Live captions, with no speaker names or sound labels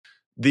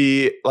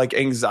the like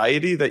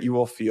anxiety that you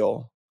will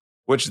feel,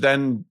 which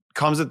then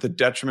comes at the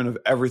detriment of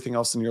everything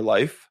else in your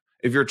life,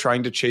 if you're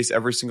trying to chase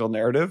every single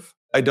narrative,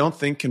 I don't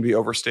think can be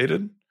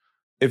overstated.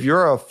 If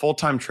you're a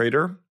full-time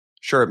trader,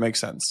 sure, it makes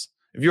sense.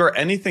 If you're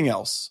anything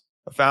else,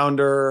 a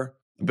founder,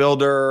 a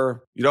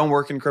builder, you don't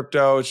work in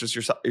crypto, it's just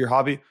your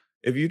hobby.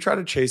 If you try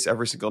to chase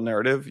every single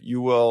narrative,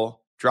 you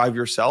will drive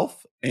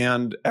yourself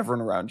and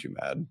everyone around you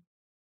mad.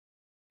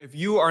 If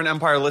you are an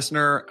Empire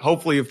listener,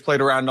 hopefully you've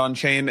played around on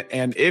chain.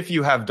 And if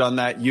you have done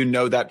that, you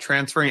know that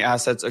transferring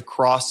assets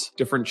across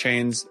different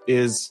chains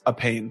is a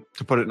pain,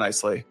 to put it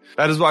nicely.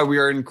 That is why we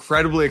are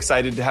incredibly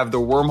excited to have the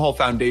Wormhole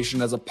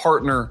Foundation as a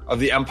partner of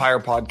the Empire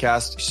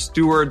podcast,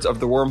 stewards of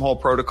the Wormhole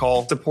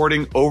protocol,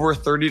 supporting over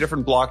 30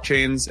 different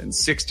blockchains and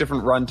 6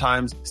 different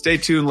runtimes. Stay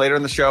tuned later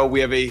in the show. We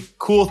have a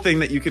cool thing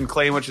that you can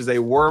claim, which is a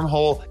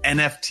Wormhole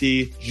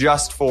NFT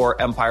just for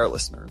Empire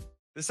listeners.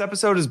 This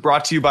episode is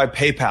brought to you by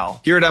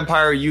PayPal. Here at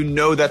Empire, you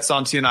know that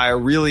Santi and I are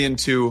really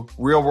into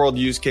real-world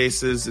use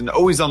cases and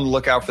always on the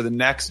lookout for the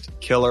next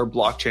killer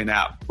blockchain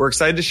app. We're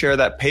excited to share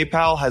that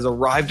PayPal has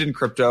arrived in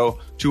crypto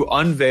to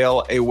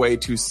unveil a way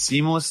to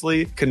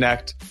seamlessly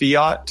connect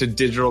fiat to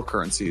digital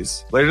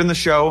currencies. Later in the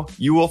show,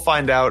 you will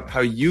find out how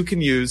you can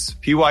use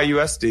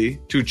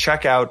PYUSD to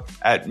check out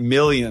at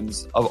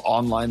millions of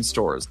online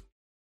stores.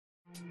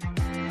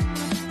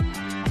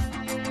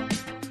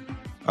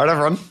 All right,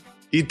 everyone.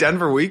 Eat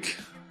Denver week.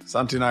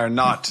 Santi and I are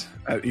not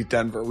at Eat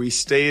Denver. We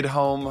stayed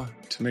home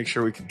to make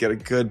sure we could get a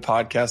good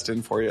podcast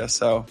in for you.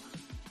 So,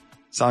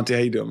 Santi, how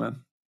you doing, man?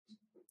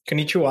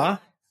 Konnichiwa.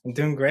 I'm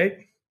doing great.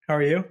 How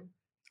are you?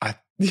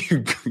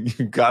 You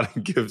got to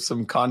give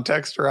some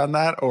context around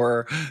that,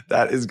 or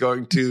that is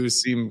going to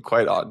seem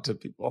quite odd to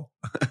people.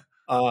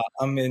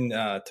 I'm in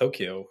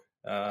Tokyo,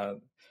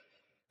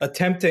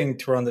 attempting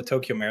to run the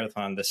Tokyo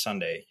Marathon this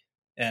Sunday.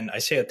 And I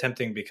say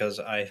attempting because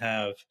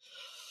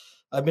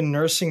I've been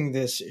nursing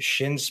this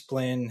shin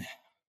splint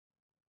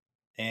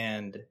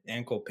and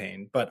ankle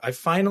pain, but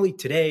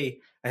today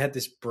I had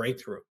this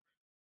breakthrough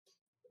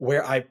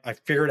where I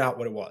figured out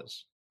what it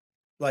was.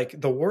 Like,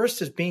 the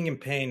worst is being in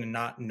pain and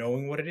not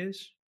knowing what it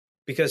is,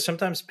 because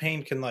sometimes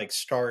pain can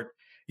start,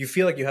 you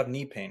feel like you have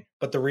knee pain,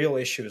 but the real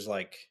issue is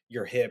like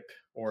your hip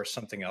or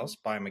something else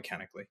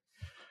biomechanically.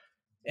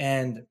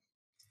 And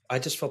I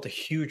just felt a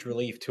huge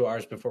relief 2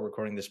 hours before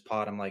recording this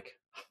pod. I'm like,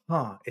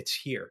 it's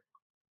here.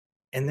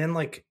 And then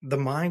the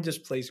mind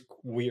just plays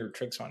weird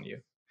tricks on you.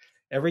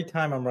 Every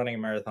time I'm running a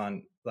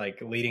marathon,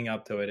 leading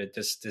up to it,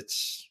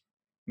 it's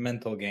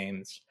mental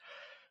games,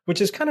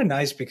 which is kind of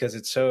nice because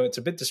it's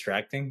a bit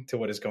distracting to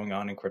what is going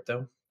on in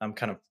crypto. I'm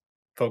kind of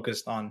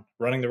focused on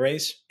running the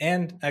race.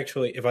 And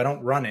actually, if I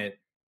don't run it,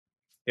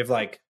 if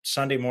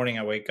Sunday morning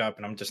I wake up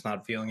and I'm just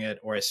not feeling it,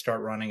 or I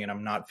start running and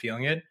I'm not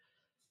feeling it,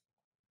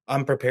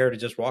 I'm prepared to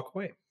just walk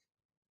away,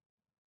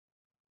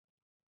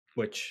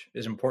 which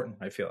is important,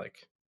 I feel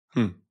like.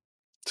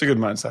 It's a good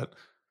mindset.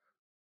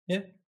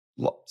 Yeah.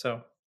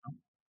 So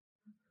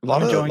a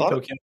lot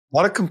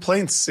of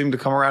complaints seem to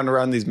come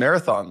around these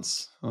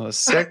marathons. I was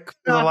sick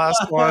for the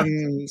last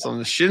one.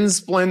 Some shin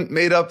splint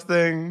made up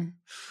thing.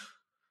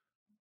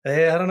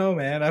 Hey, I don't know,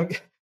 man. I'm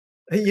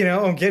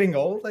getting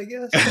old, I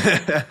guess.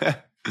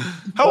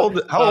 How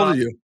old are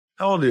you?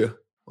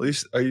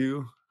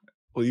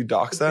 Will you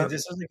dox that?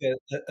 This is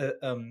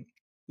a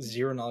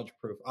zero knowledge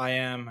proof. I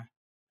am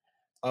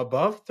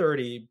above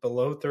 30,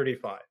 below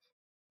 35.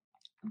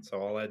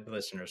 So I'll let the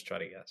listeners try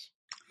to guess.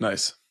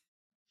 Nice.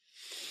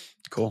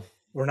 Cool.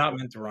 We're not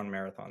meant to run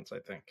marathons, I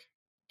think.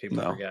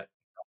 People forget.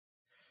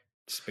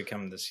 It's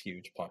become this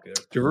huge popular.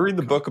 Did you ever read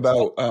the book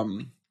about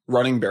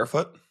running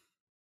barefoot?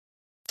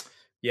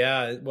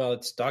 Yeah, well,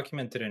 it's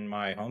documented in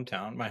my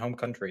hometown, my home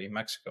country,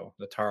 Mexico,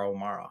 the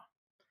Tarahumara.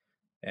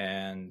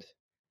 And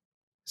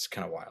it's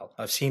kind of wild.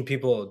 I've seen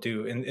people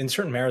do, in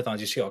certain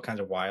marathons, you see all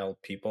kinds of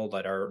wild people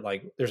that are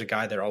there's a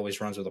guy that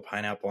always runs with a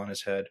pineapple on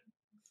his head.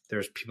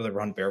 There's people that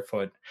run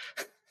barefoot.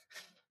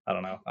 I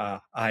don't know.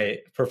 I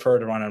prefer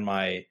to run on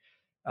my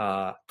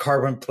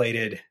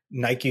carbon-plated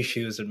Nike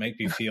shoes that make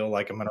me feel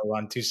like I'm going to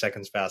run 2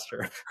 seconds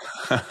faster.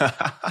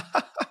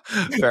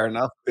 Fair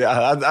enough.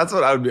 Yeah, that's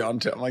what I would be on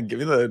to. I'm like, give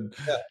me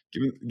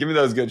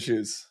those good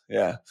shoes.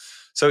 Yeah.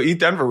 So Eat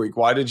Denver week.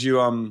 Why did you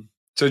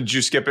So did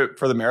you skip it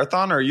for the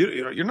marathon, or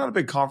you're not a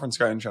big conference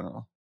guy in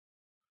general?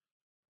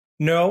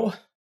 No,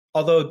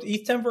 although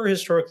Eat Denver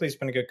historically has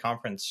been a good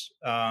conference.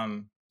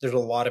 There's a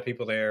lot of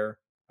people there.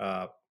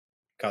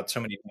 Got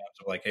so many fans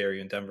of hey, are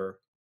you in Denver?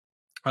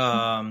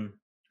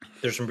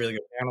 There's some really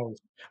good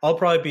panels.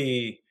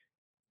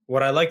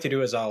 What I like to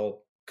do is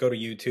I'll go to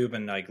YouTube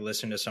and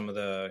listen to some of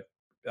the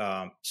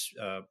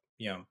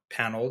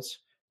panels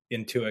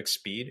in 2x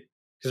speed.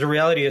 Because the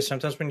reality is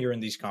sometimes when you're in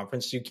these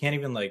conferences, you can't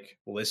even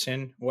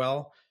listen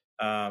well.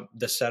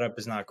 The setup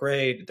is not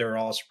great. They're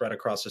all spread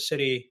across the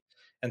city.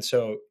 And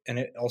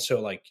it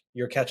also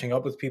you're catching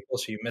up with people,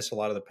 so you miss a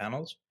lot of the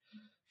panels.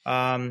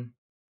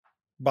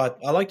 But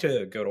I like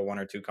to go to 1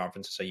 or 2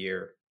 conferences a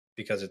year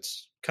because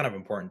it's kind of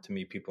important to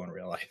meet people in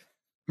real life.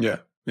 Yeah.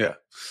 Yeah.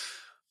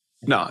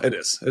 No, it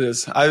is. It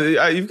is.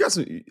 You've got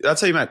some.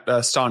 That's how you met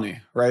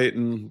Stani, right?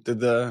 And did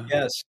the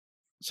Yes.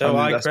 So fund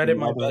I investment credit in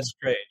my Melbourne. best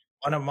trade,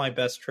 one of my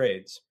best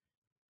trades,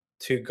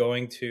 to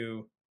going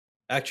to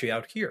actually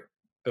out here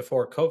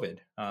before COVID.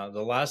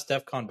 The last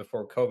DEF CON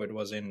before COVID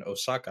was in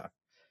Osaka.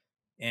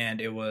 And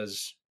it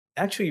was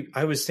actually,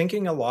 I was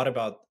thinking a lot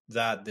about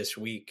that this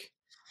week.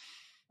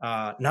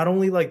 Not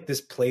only like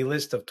this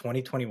playlist of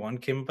 2021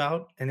 came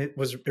about, and it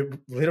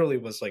literally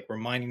was like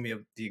reminding me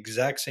of the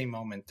exact same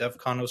moment. DEF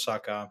CON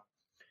Osaka.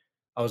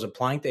 I was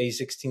applying to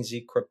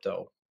A16Z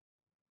crypto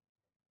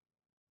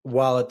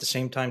while at the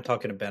same time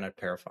talking to Ben at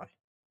Parify.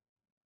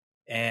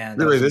 And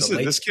I Really, was in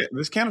the late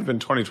this can't have been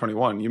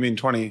 2021. You mean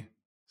 20?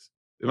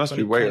 It must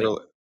be way 2020.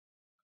 early.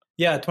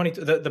 Yeah, 20.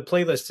 The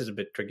playlist is a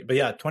bit tricky, but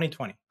yeah,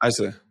 2020, I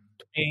see.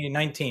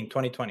 2019,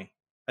 2020.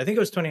 I think it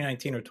was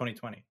 2019 or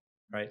 2020,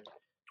 right?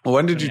 Well,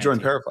 when did you join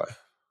 2019, Parify?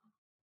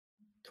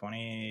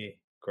 20.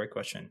 Great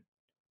question.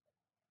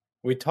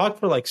 We talked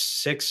for like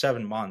 6,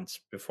 7 months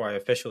before I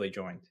officially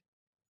joined.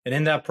 And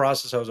in that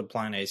process, I was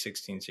applying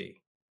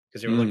A16Z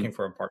because they were Mm. looking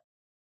for a partner.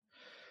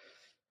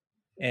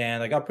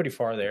 And I got pretty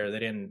far there. They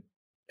didn't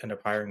end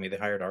up hiring me. They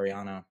hired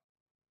Ariana.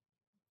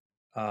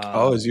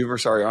 Oh, it's Um, you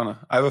versus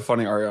Ariana. I have a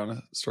funny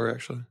Ariana story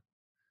actually.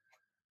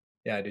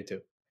 yeah, I do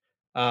too.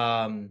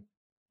 Um,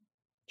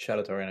 Shout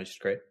out to Ariana. She's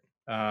great.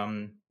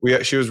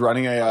 She was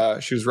running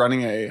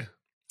a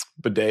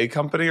bidet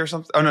company or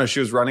something. Oh no, she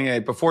was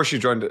running before she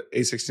joined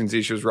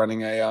A16Z. She was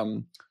running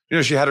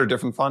she had her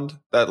different fund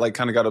that like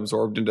kind of got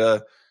absorbed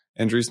into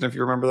Andreessen, if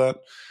you remember that.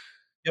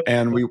 Yep.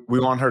 And we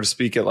wanted her to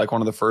speak at like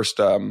one of the first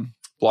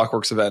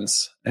Blockworks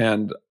events,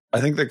 and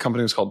I think the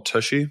company was called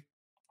Tushy.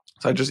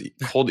 So I just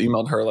cold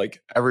emailed her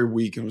like every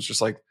week and was just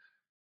like,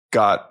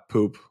 got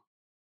poop.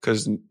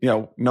 Because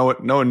no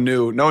one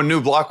knew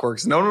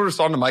Blockworks. No one would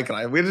respond to Mike and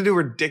I. We had to do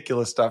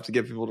ridiculous stuff to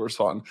get people to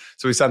respond.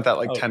 So we sent that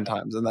like Oh, 10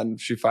 times, and then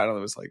she finally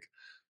was like,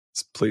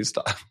 "Please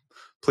stop,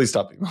 please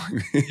stop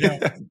emailing you know, me."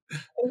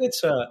 I think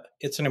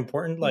it's an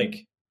important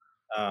like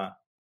uh,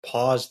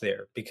 pause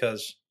there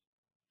because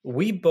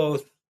we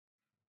both,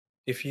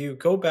 if you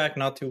go back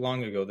not too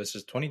long ago, this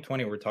is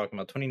 2020. We're talking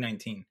about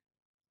 2019.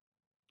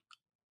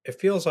 It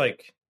feels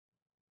like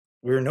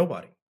we were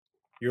nobody.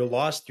 You're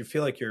lost. You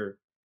feel like you're.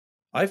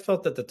 I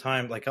felt at the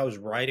time like I was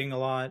writing a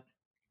lot.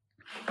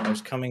 I was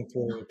coming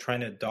through trying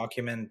to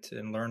document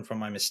and learn from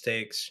my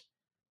mistakes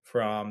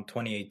from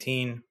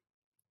 2018.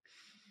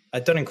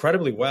 I'd done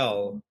incredibly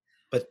well,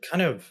 but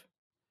kind of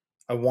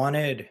I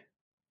wanted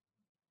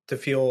to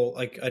feel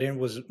like I didn't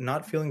was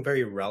not feeling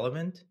very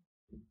relevant.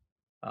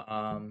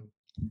 Um,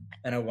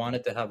 and I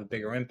wanted to have a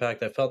bigger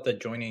impact. I felt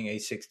that joining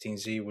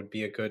A16Z would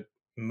be a good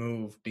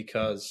move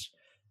because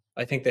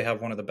I think they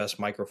have one of the best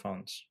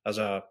microphones as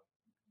a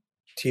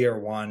tier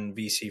one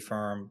VC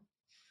firm.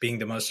 Being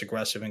the most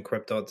aggressive in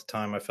crypto at the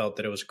time, I felt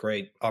that it was a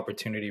great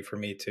opportunity for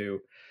me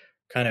to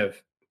kind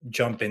of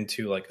jump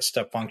into like a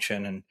step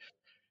function and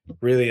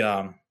really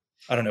I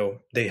don't know,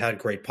 they had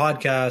great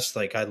podcasts.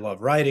 Like I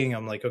love writing.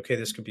 I'm like, okay,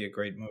 this could be a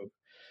great move.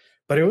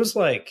 But it was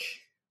like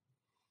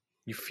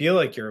you feel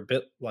like you're a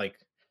bit like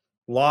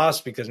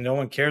lost because no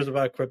one cares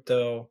about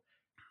crypto.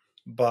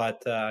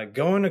 But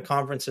going to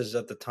conferences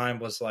at the time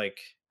was like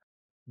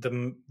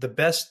the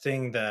best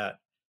thing that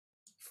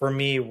for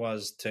me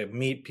was to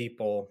meet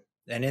people.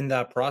 And in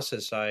that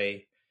process,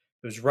 it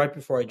was right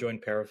before I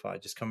joined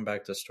Parify, just coming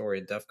back to the story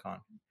at DEF CON.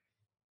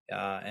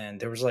 And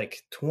there was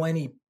like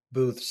 20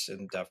 booths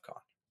in DEF CON,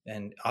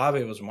 and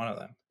Aave was one of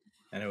them.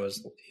 And it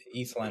was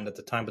Ethland at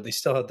the time, but they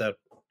still had that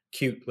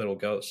cute little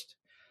ghost.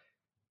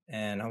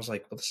 And I was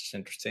like, well, this is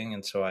interesting.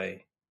 And so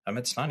I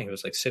met Stani, who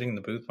was like sitting in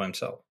the booth by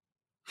himself.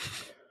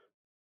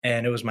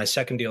 And it was my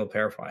second deal at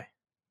Parify.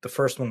 The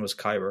first one was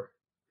Kyber,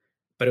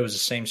 but it was the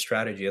same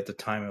strategy. At the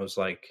time, it was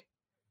like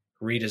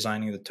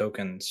redesigning the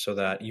tokens so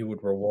that you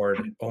would reward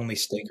only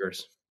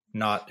stakers,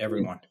 not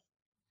everyone.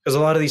 Because a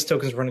lot of these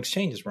tokens run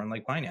exchanges, run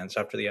like Binance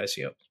after the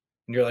ICO.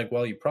 And you're like,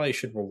 well, you probably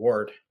should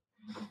reward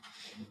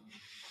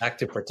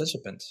active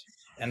participants.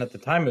 And at the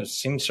time, it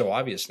seemed so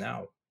obvious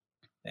now.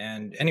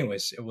 And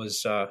anyways, it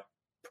was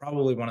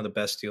probably one of the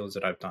best deals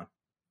that I've done.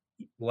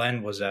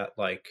 Len was at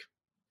like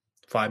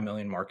 5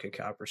 million market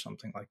cap or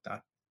something like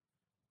that.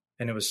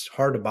 And it was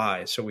hard to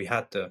buy. So we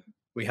had to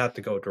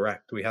go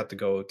direct. We had to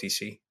go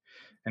OTC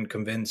and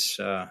convince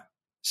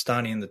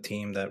Stani and the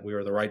team that we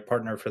were the right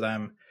partner for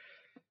them.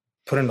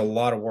 Put in a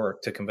lot of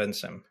work to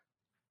convince him.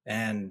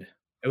 And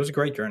it was a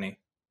great journey.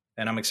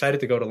 And I'm excited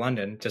to go to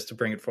London just to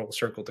bring it full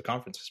circle to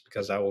conferences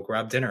because I will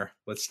grab dinner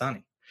with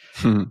Stani,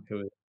 who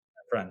is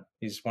my friend.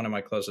 He's one of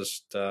my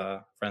closest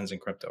friends in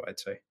crypto, I'd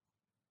say.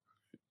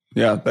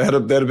 Yeah, they had a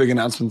big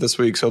announcement this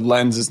week. So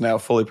Lens is now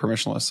fully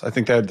permissionless. I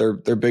think they had their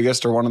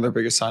biggest or one of their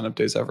biggest sign up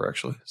days ever,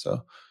 actually.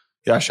 So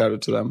yeah, shout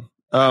out to them.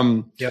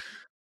 Yeah.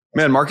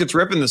 Man, market's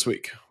ripping this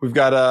week. We've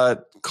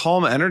got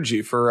calm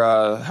energy for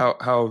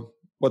how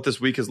what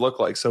this week has looked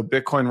like. So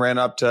Bitcoin ran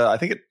up to, I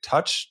think it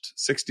touched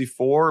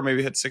 64,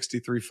 maybe hit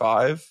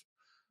 63.5.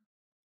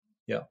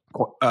 Yeah.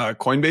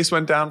 Coinbase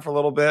went down for a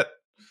little bit.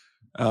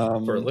 For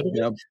a little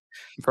bit.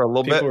 For a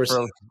little People bit, were for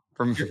saying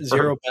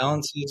Zero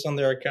balances on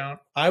their account.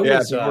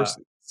 People are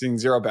seeing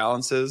zero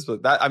balances,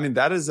 but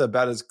that is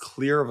about as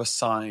clear of a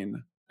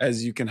sign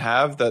as you can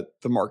have that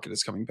the market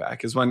is coming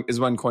back is when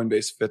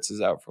Coinbase fits is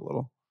out for a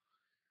little.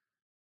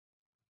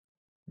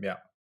 Yeah,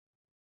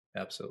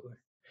 absolutely.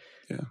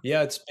 Yeah.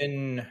 Yeah, it's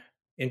been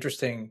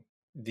interesting.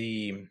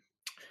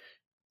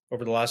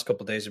 Over the last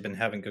couple of days, I've been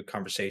having good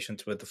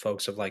conversations with the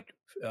folks of like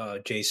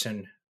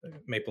Jason,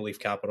 Maple Leaf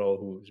Capital,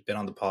 who's been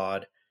on the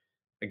pod.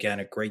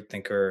 Again, a great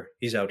thinker.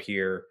 He's out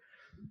here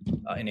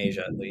in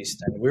Asia, at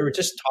least, and we were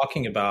just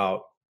talking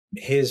about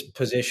his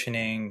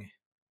positioning.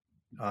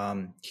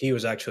 He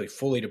was actually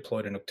fully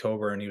deployed in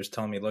October, and he was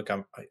telling me, "Look,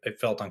 I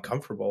felt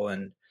uncomfortable,"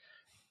 and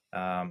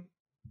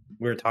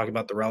we were talking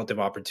about the relative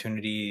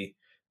opportunity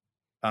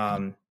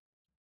um,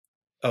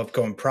 of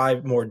going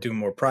private, doing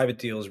more private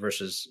deals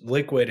versus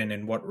liquid, and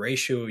in what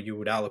ratio you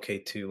would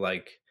allocate to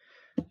like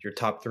your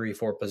top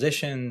 3-4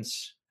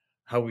 positions,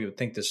 how we would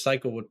think this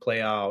cycle would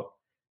play out.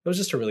 It was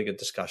just a really good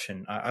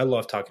discussion. I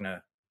love talking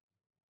to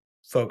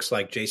folks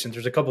like Jason.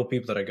 There's a couple of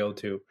people that I go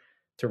to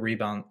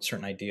rebound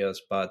certain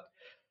ideas, but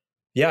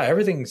yeah,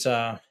 everything's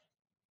well,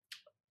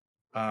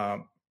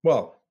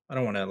 I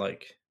don't want to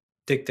like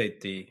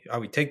dictate how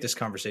we take this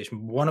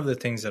conversation. One of the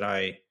things that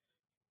I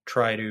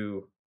try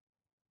to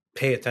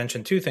pay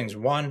attention to things.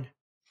 One,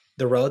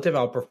 the relative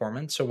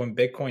outperformance. So when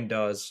Bitcoin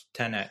does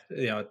 10%,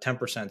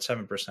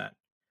 7%,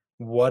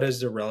 what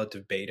is the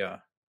relative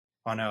beta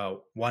on a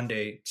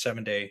 1-day,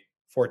 7-day,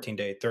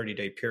 14-day,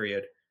 30-day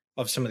period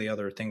of some of the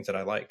other things that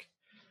I like?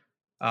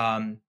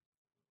 And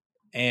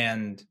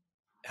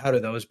how do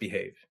those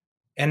behave?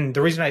 And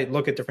the reason I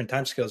look at different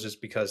time scales is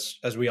because,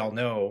 as we all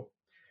know,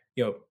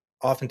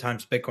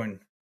 oftentimes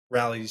Bitcoin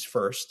rallies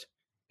first,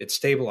 it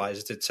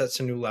stabilizes, it sets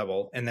a new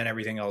level, and then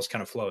everything else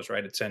kind of flows,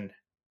 right? It's in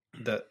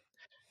the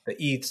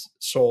ETH,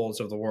 souls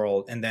of the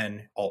world, and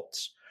then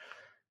alts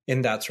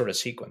in that sort of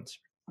sequence.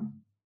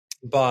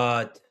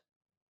 But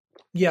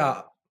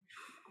yeah,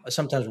 I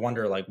sometimes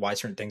wonder like why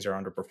certain things are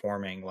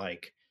underperforming.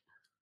 Like,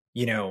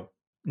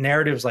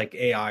 narratives like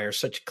AI are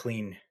such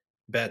clean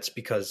bets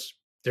because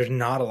there's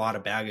not a lot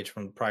of baggage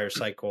from the prior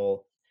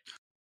cycle.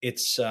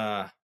 It's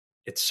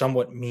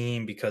somewhat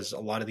mean because a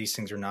lot of these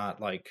things are not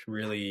like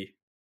really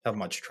have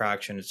much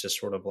traction. It's just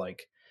sort of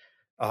like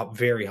a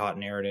very hot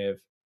narrative,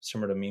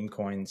 similar to meme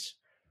coins.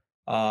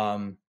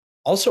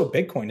 Also,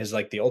 Bitcoin is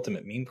like the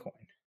ultimate meme coin.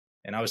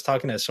 And I was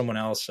talking to someone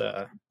else,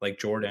 like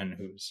Jordan,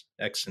 who's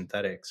ex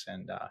Synthetics,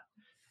 and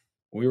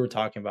we were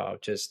talking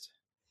about just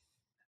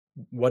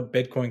what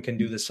Bitcoin can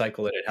do this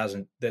cycle that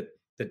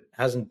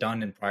hasn't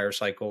done in prior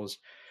cycles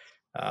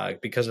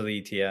because of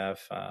the ETF.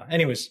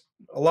 Anyways,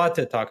 a lot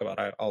to talk about.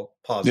 I'll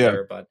pause Yeah.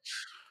 there, but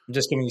I'm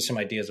just giving you some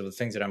ideas of the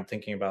things that I'm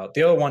thinking about.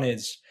 The other one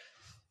is,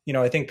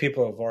 I think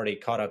people have already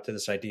caught up to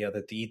this idea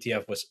that the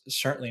ETF was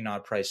certainly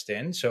not priced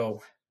in.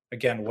 So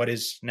again, what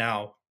is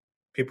now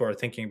people are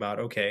thinking about,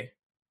 okay,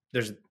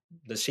 there's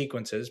the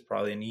sequences,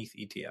 probably an ETH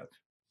ETF.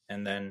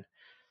 And then,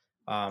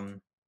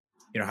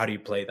 how do you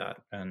play that?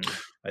 And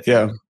I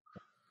think,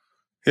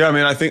 Yeah, I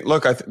mean, I think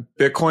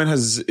Bitcoin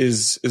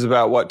is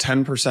about what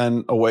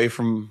 10% away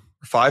from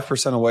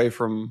 5% away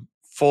from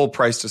full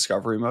price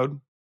discovery mode.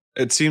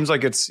 It seems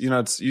like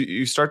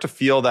you start to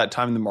feel that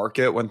time in the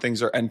market when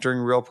things are entering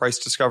real price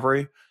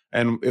discovery,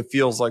 and it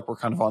feels like we're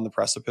kind of on the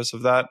precipice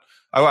of that.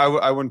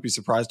 I wouldn't be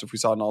surprised if we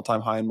saw an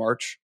all-time high in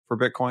March for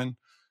Bitcoin.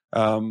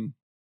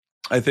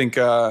 I think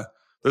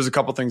there's a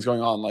couple things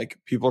going on. Like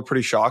people are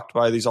pretty shocked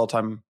by these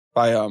all-time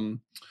by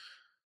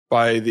the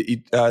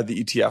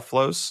ETF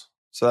flows.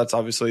 So that's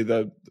obviously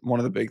one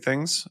of the big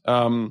things.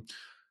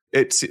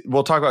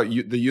 We'll talk about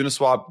the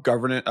Uniswap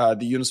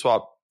the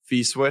Uniswap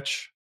fee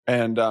switch,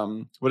 and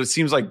what it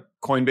seems like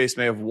Coinbase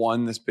may have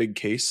won this big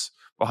case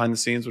behind the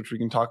scenes, which we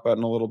can talk about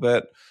in a little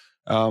bit.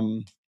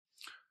 And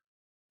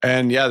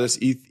yeah, this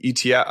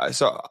ETF.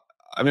 So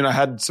I mean, I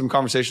had some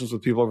conversations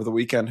with people over the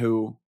weekend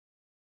who.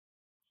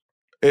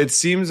 It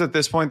seems at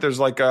this point there's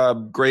like a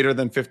greater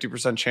than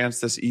 50% chance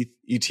this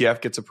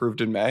ETF gets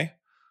approved in May.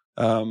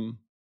 And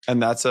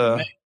that's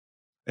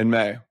in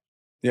May.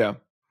 Yeah.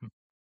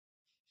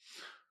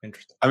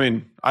 interesting. I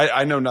mean,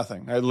 I know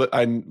nothing.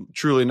 I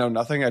truly know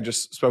nothing. I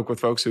just spoke with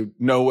folks who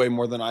know way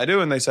more than I do.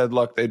 And they said,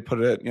 look, they'd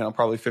put it at,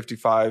 probably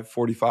 55,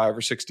 45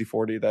 or 60,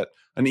 40 that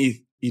an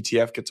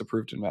ETF gets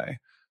approved in May.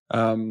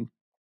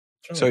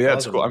 So yeah,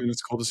 it's cool. I mean,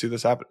 it's cool to see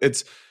this happen.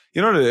 It's,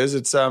 you know what it is?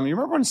 It's, you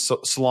remember when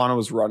Solana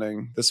was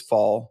running this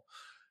fall?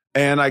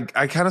 And I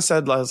kind of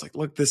said, I was like,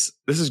 look, this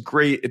is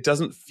great. It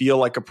doesn't feel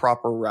like a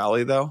proper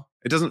rally though.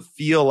 It doesn't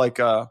feel like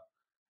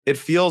it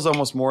feels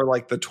almost more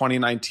like the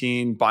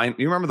 2019 you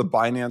remember the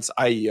Binance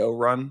IEO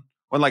run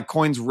when like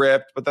coins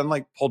ripped, but then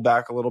like pulled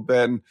back a little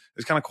bit and it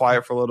was kind of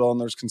quiet for a little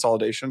and there's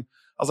consolidation.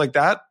 I was like,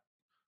 that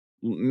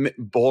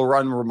bull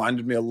run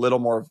reminded me a little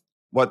more of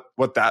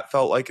what that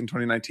felt like in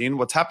 2019.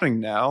 What's happening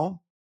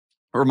now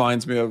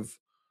reminds me of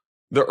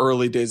the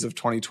early days of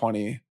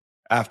 2020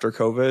 after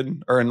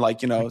COVID, or in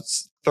like,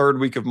 third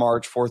week of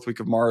March, fourth week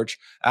of March,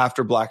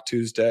 after Black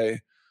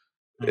Tuesday.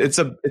 It's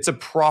a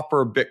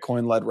proper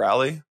Bitcoin led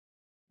rally,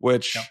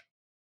 which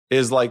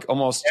is like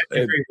almost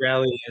Every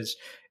rally is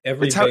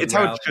every it's big how it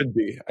rally. should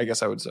be, I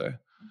guess I would say.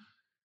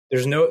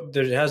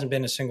 There hasn't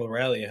been a single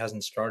rally. It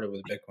hasn't started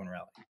with a Bitcoin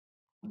rally.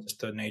 Just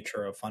the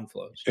nature of fund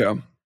flows. Yeah.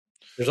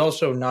 There's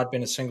also not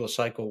been a single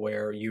cycle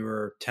where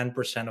you're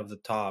 10% of the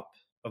top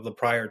of the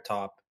prior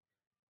top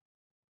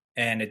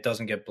and it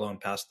doesn't get blown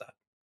past that.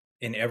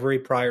 In every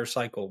prior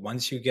cycle,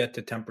 once you get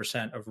to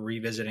 10% of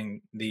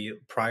revisiting the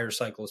prior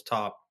cycle's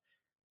top,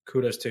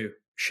 kudos to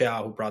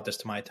Xiao who brought this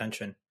to my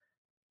attention,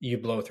 you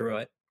blow through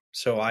it.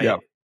 So Yeah.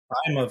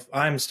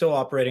 I'm still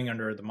operating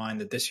under the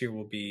mind that this year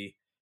will be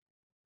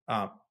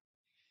uh,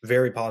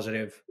 very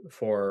positive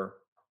for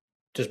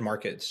just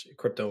markets,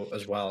 crypto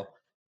as well.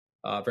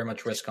 Very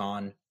much risk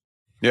on.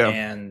 Yeah.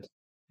 And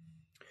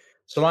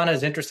Solana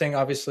is interesting.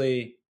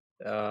 Obviously,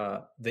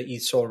 the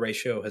ETH SOL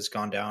ratio has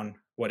gone down.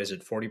 What is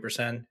it,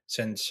 40%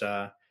 since?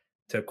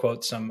 To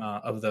quote some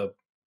of the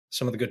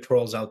good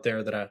trolls out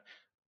there, that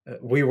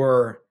we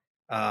were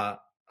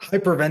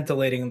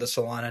hyperventilating the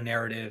Solana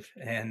narrative,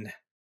 and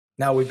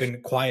now we've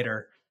been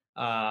quieter.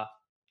 Uh,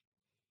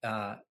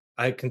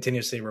 I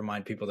continuously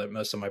remind people that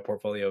most of my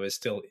portfolio is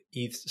still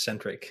ETH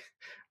centric,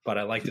 but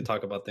I like to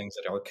talk about things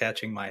that are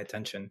catching my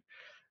attention.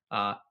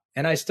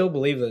 And I still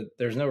believe that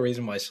there's no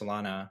reason why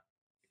Solana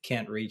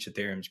can't reach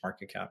Ethereum's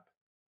market cap.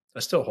 I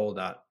still hold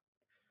that.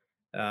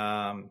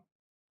 Um,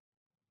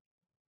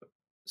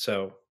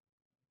 so,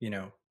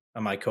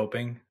 am I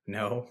coping?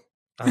 No.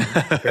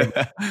 Very,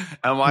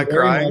 Am I very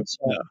crying? much.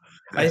 No.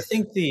 I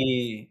think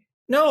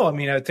no, I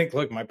mean, I think,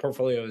 look, my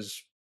portfolio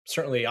is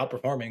certainly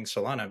outperforming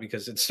Solana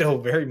because it's still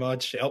very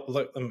much,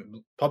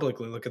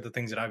 publicly look at the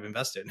things that I've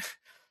invested.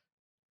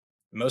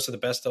 Most of the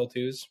best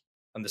L2s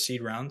on the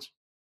seed rounds,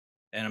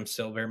 and I'm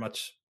still very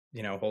much,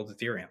 hold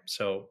Ethereum.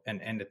 So, and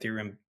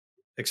Ethereum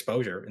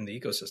exposure in the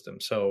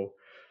ecosystem. So,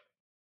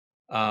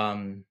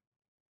 um,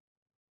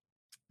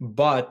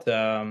 but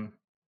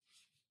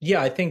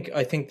yeah, I think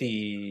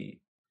a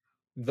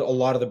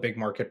lot of the big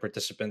market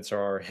participants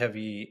are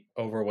heavy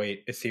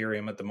overweight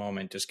Ethereum at the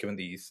moment, just given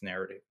the ETH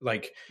narrative.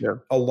 Like, Yeah.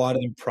 a lot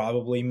of them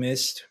probably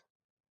missed.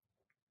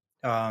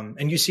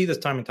 And you see this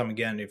time and time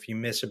again. If you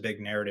miss a big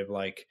narrative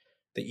like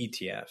the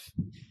ETF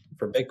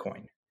for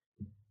Bitcoin,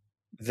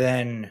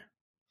 then,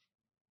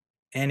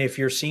 and if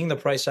you're seeing the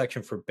price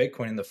action for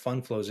Bitcoin and the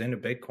fund flows into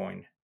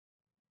Bitcoin,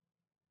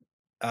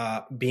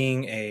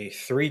 being a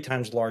 3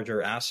 times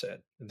larger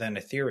asset than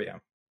Ethereum,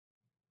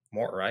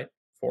 more, right?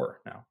 4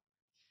 now.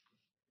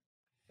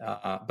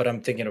 But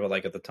I'm thinking about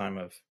like at the time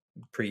of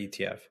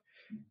pre-ETF.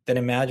 Then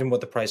imagine what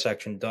the price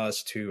action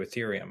does to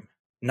Ethereum.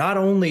 Not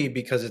only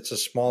because it's a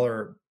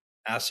smaller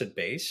asset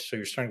base, so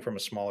you're starting from a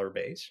smaller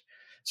base,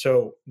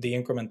 so the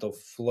incremental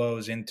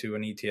flows into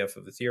an ETF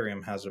of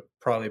Ethereum has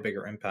probably a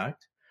bigger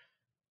impact,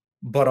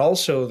 but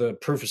also the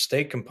proof of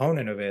stake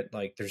component of it,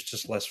 like there's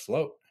just less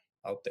float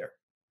out there.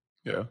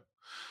 Yeah.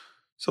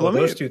 So So let me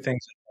those two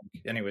things,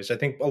 anyways, I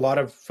think a lot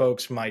of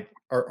folks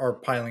are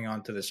piling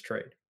onto this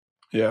trade.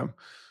 Yeah.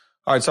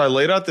 All right, so I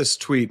laid out this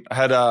tweet. I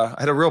had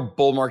a real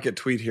bull market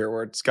tweet here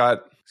where it's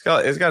got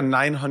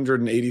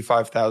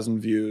 985,000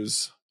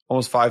 views,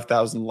 almost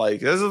 5,000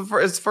 likes. It's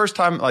the first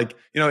time, like,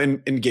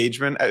 in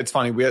engagement. It's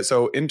funny,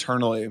 so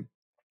internally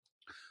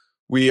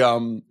we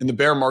in the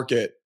bear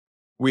market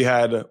we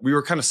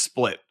were kind of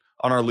split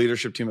on our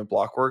leadership team at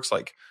Blockworks.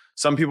 Like,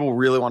 some people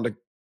really wanted to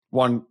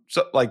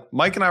so like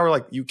Mike and I were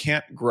like, you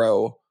can't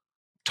grow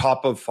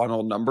top of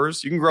funnel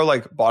numbers. You can grow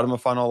like bottom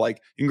of funnel,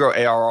 like you can grow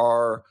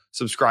ARR,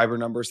 subscriber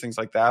numbers, things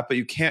like that, but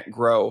you can't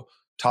grow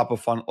top of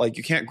funnel. Like,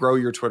 you can't grow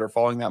your Twitter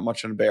following that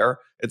much in a bear.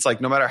 It's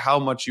like, no matter how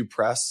much you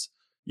press,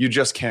 you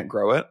just can't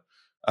grow it.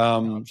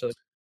 No,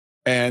 absolutely.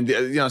 And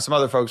some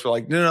other folks were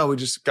like, no, we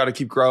just got to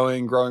keep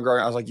growing.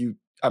 I was like,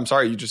 I'm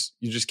sorry, you just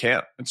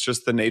can't. It's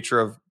just the nature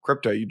of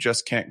crypto. You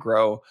just can't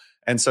grow.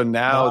 And so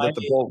now that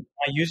the bull,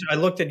 I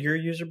looked at your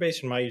user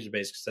base and my user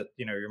base because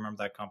you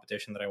remember that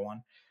competition that I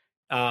won.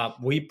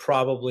 We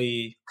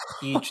probably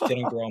each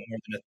didn't grow more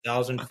than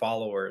 1,000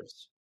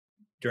 followers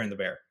during the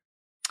bear.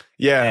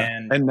 Yeah,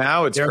 and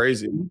now it's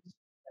crazy.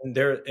 And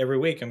every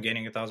week I'm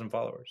gaining 1,000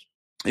 followers.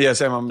 Yeah,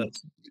 same.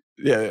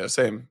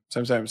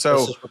 Same.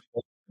 So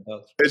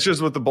it's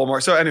just with the bull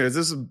market. So anyways,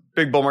 this is a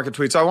big bull market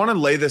tweet. So I want to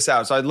lay this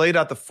out. So I laid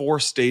out the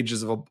 4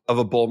 stages of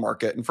a bull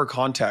market. And for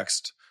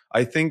context,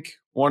 I think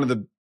one of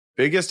the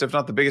biggest, if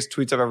not the biggest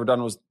tweets I've ever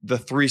done was the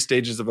 3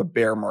 stages of a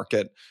bear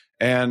market.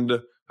 And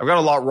I've got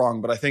a lot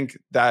wrong, but I think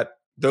that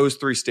those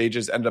 3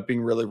 stages end up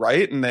being really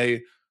right. And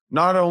they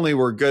not only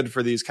were good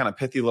for these kind of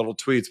pithy little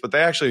tweets, but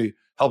they actually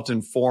helped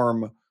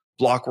inform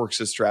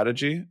Blockworks'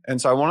 strategy.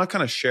 And so I want to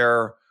kind of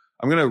share,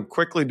 I'm going to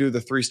quickly do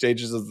the 3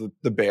 stages of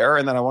the bear,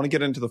 and then I want to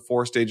get into the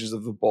 4 stages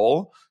of the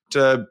bull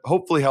to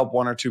hopefully help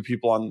 1 or 2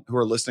 people who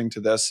are listening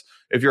to this.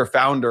 If you're a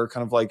founder,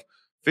 kind of like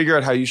figure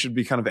out how you should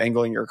be kind of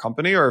angling your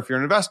company, or if you're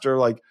an investor,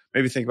 like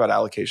maybe think about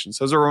allocation.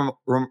 So as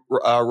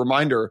a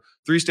reminder,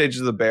 3 stages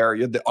of the bear.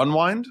 You had the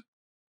unwind.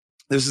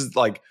 This is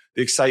like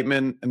the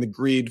excitement and the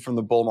greed from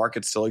the bull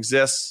market still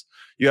exists.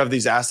 You have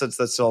these assets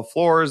that still have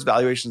floors,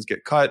 valuations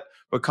get cut,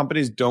 but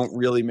companies don't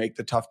really make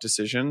the tough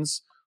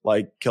decisions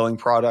like killing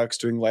products,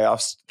 doing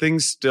layoffs,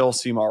 things still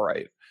seem all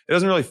right. It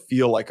doesn't really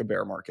feel like a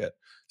bear market.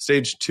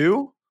 Stage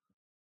 2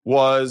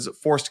 was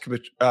forced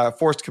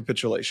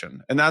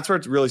capitulation. And that's where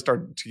it really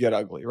started to get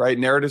ugly, right?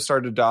 Narratives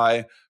started to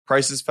die.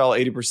 Prices fell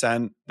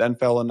 80%, then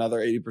fell another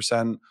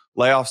 80%.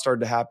 Layoffs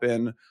started to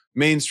happen.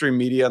 Mainstream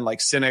media and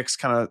like cynics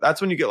that's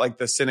when you get like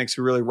the cynics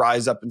who really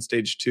rise up in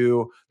stage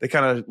 2. They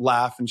kind of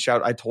laugh and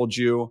shout, I told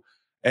you.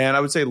 And I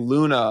would say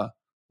Luna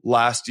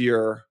last year,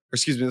 or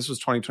excuse me, this was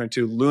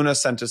 2022. Luna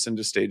sent us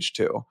into stage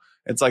 2.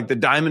 It's like the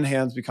diamond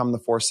hands become the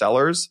forced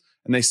sellers,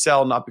 and they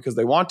sell not because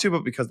they want to,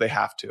 but because they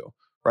have to,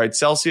 right?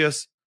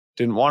 Celsius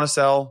didn't want to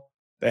sell.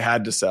 They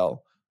had to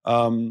sell.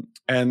 And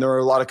there were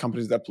a lot of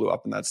companies that blew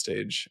up in that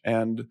stage.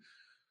 And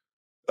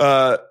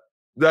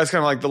that's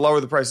kind of like the lower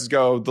the prices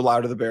go, the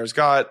louder the bears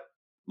got.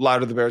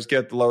 Louder the bears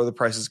get, the lower the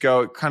prices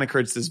go. It kind of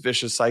creates this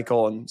vicious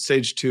cycle. And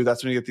stage 2,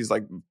 that's when you get these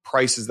like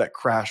prices that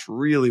crash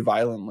really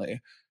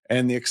violently.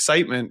 And the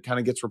excitement kind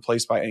of gets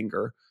replaced by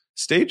anger.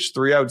 Stage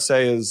 3, I would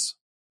say, is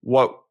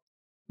what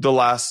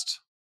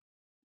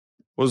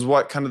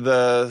kind of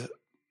the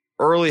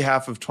early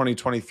half of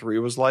 2023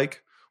 was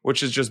like,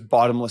 which is just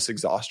bottomless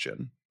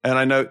exhaustion. And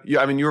I know,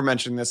 you were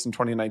mentioning this in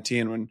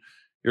 2019 when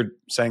you're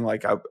saying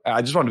like,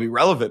 I just want to be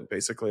relevant,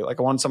 basically. Like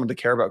I want someone to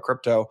care about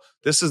crypto.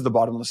 This is the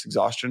bottomless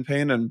exhaustion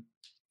pain. And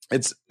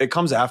it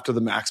comes after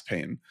the max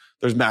pain.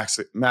 There's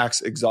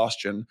max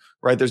exhaustion,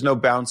 right? There's no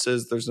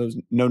bounces. There's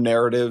no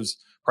narratives.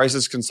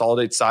 Prices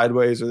consolidate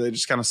sideways, or they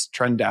just kind of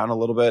trend down a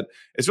little bit.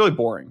 It's really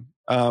boring.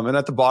 And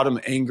at the bottom,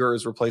 anger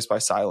is replaced by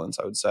silence,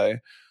 I would say.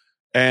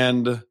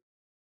 And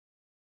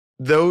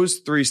those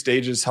 3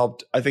 stages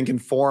helped, I think,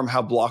 inform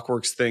how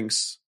Blockworks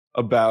thinks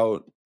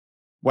about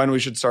when we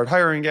should start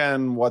hiring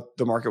again, what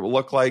the market will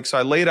look like. So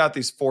I laid out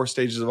these 4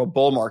 stages of a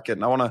bull market,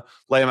 and I want to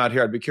lay them out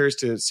here. I'd be curious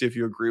to see if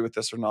you agree with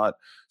this or not.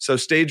 So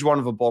stage 1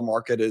 of a bull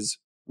market is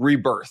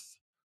rebirth,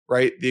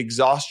 right? The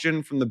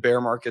exhaustion from the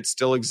bear market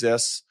still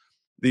exists.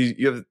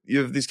 You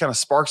have these kind of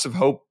sparks of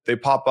hope. They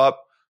pop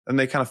up and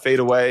they kind of fade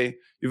away.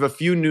 You have a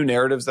few new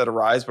narratives that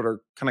arise, but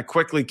are kind of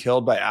quickly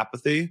killed by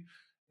apathy.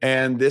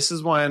 And this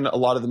is when a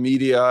lot of the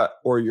media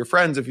or your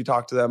friends, if you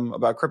talk to them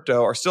about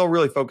crypto, are still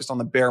really focused on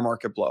the bear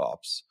market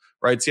blowups,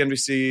 right?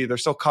 CNBC, they're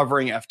still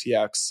covering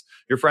FTX.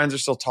 Your friends are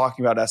still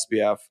talking about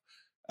SBF.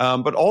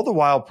 But all the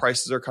while,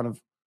 prices are kind of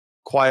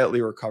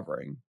quietly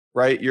recovering,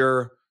 right?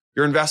 Your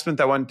investment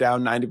that went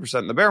down 90%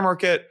 in the bear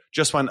market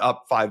just went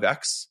up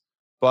 5x,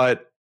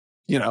 but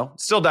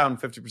still down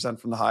 50%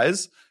 from the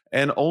highs.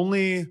 And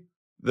only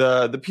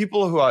the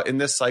people who are in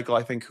this cycle,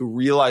 I think, who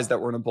realize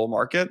that we're in a bull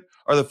market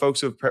are the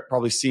folks who have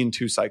probably seen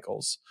 2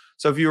 cycles.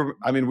 So if we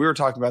were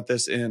talking about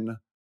this in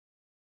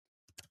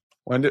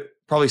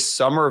probably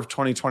summer of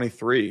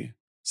 2023,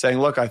 saying,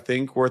 look, I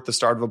think we're at the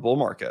start of a bull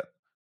market.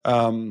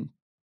 And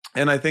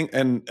I think,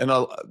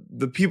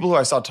 the people who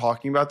I saw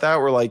talking about that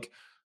were like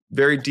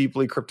very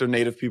deeply crypto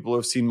native people who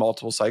have seen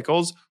multiple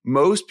cycles.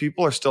 Most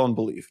people are still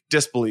in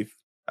disbelief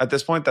at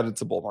this point that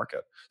it's a bull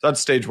market. So that's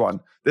stage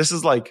 1. This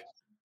is like,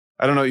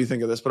 I don't know what you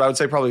think of this, but I would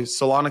say probably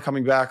Solana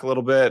coming back a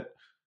little bit,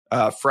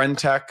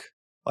 Friendtech.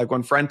 Like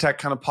when Friendtech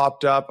kind of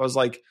popped up, I was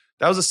like,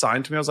 that was a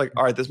sign to me. I was like,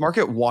 all right, this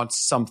market wants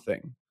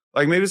something.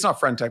 Like maybe it's not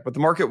Friendtech, but the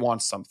market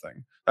wants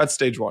something. That's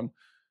stage 1.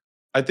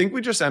 I think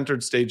we just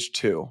entered stage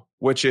 2,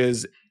 which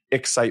is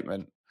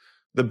excitement.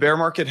 The bear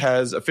market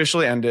has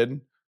officially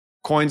ended.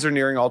 Coins are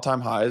nearing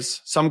all-time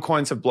highs. Some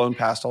coins have blown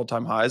past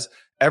all-time highs.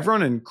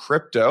 Everyone in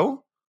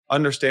crypto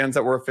understands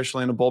that we're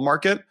officially in a bull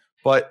market,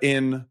 but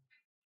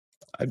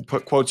I'd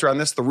put quotes around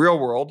this, the real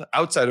world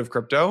outside of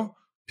crypto,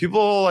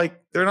 people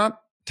they're not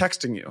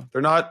texting you.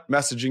 They're not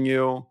messaging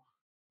you.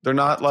 They're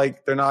not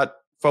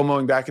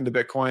FOMOing back into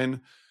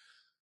Bitcoin.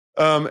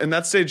 And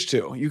that's stage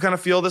 2. You kind of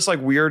feel this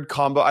like weird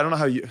combo. I don't know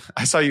how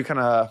I saw you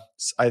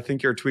I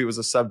think your tweet was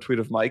a subtweet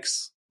of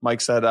Mike's.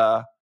 Mike said,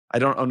 I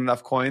don't own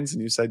enough coins.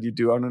 And you said you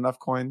do own enough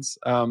coins.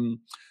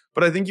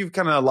 But I think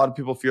a lot of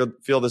people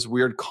feel this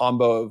weird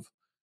combo of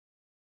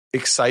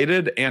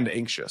excited and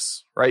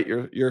anxious, right?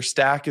 Your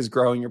stack is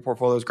growing, your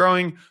portfolio is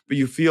growing, but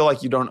you feel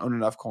like you don't own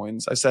enough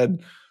coins. I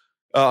said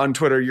on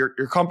Twitter,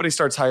 your company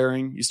starts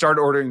hiring, you start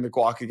ordering the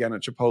guac again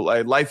at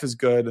Chipotle. Life is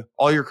good.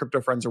 All your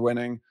crypto friends are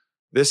winning.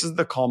 This is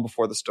the calm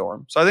before the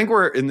storm. So I think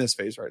we're in this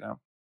phase right now.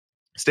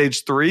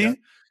 Stage 3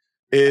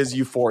 is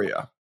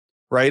euphoria,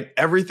 right?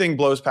 Everything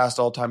blows past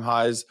all-time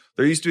highs.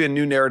 There used to be a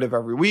new narrative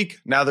every week.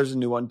 Now there's a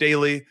new one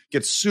daily.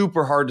 Gets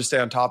super hard to stay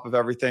on top of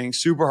everything,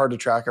 super hard to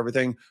track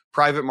everything.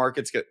 Private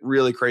markets get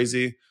really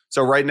crazy.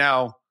 So right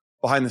now,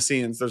 behind the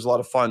scenes, there's a lot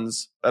of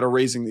funds that are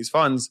raising these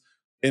funds.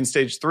 In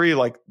stage 3,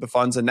 like the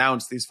funds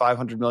announced these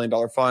 $500 million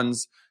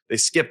funds. They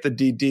skip the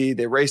DD.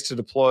 They race to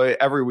deploy.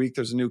 Every week,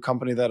 there's a new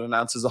company that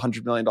announces a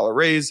 $100 million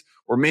raise.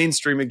 We're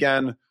mainstream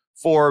again.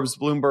 Forbes,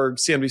 Bloomberg,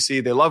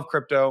 CNBC, they love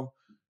crypto.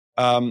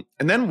 And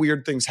then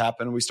weird things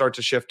happen. We start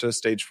to shift to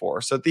stage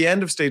 4. So at the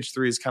end of stage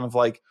 3 is kind of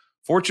like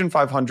Fortune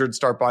 500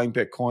 start buying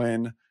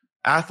Bitcoin.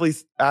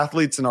 Athletes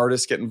and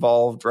artists get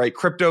involved, right?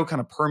 Crypto kind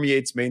of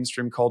permeates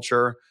mainstream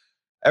culture.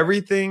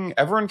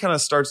 Everyone kind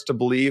of starts to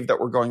believe that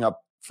we're going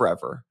up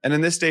forever. And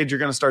in this stage, you're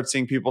going to start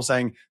seeing people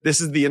saying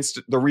this is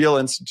the real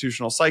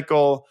institutional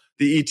cycle.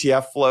 The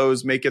ETF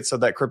flows make it so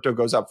that crypto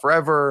goes up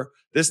forever.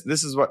 This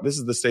is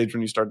the stage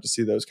when you start to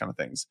see those kind of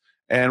things.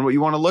 And what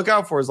you want to look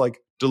out for is like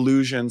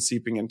delusion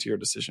seeping into your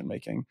decision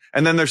making.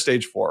 And then there's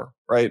stage 4,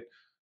 right?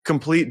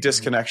 Complete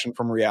disconnection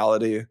from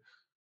reality.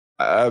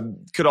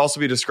 Could also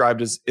be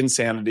described as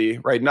insanity,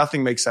 right?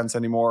 Nothing makes sense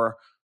anymore.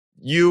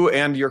 You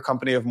and your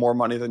company have more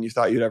money than you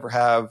thought you'd ever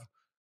have.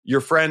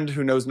 Your friend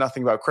who knows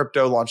nothing about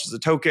crypto launches a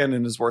token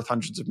and is worth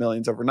hundreds of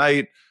millions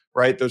overnight,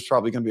 right? There's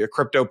probably going to be a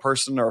crypto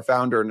person or a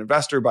founder, an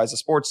investor who buys a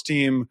sports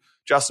team.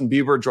 Justin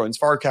Bieber joins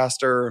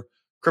Farcaster.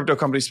 Crypto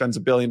company spends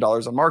 $1 billion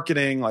on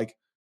marketing. Like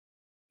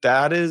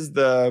that is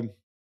the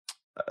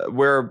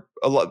where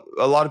a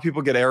lot of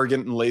people get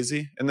arrogant and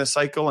lazy in this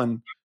cycle,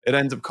 and it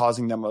ends up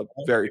causing them a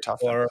very tough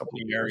People are couple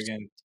of years.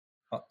 arrogant.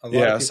 A lot of Yeah.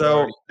 people are So,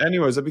 already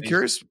anyways, I'd be lazy.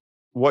 curious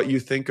what you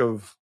think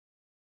of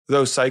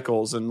those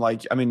cycles, and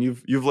like, I mean,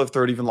 you've lived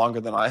through it even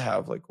longer than I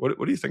have. Like, what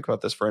do you think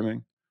about this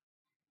framing?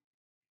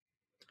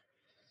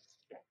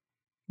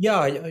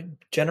 Yeah,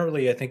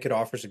 generally, I think it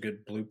offers a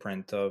good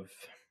blueprint of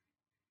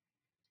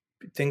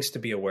things to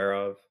be aware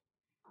of.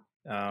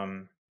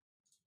 Um,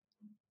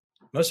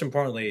 Most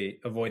importantly,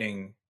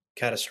 avoiding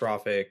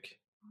catastrophic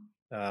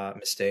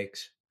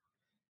mistakes,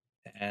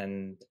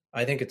 and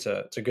I think it's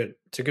a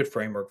good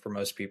framework for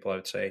most people. I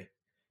would say.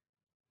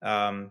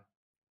 Um,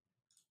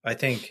 I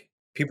think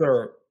people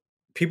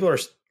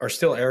are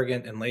still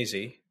arrogant and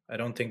lazy. I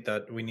don't think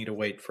that we need to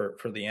wait for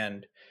the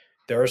end.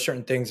 There are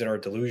certain things that are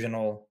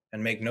delusional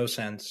and make no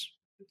sense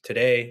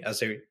today, as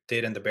they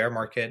did in the bear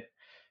market,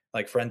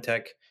 like friend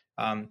tech.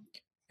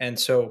 And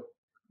so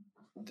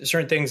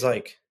certain things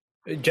like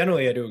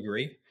generally I do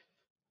agree.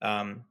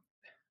 Um,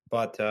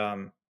 but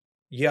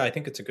yeah, I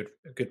think it's a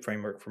good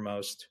framework for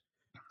most.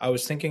 I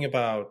was thinking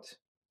about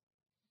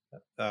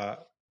uh,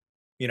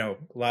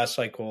 last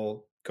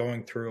cycle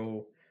going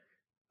through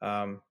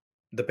um,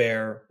 the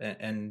bear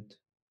and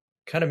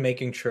kind of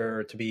making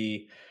sure to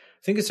be.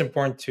 I think it's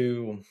important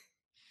to.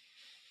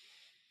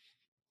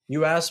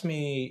 You asked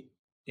me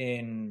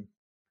in,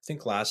 I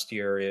think last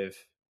year,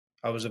 if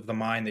I was of the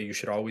mind that you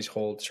should always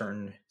hold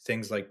certain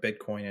things like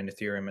Bitcoin and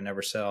Ethereum and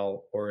never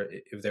sell, or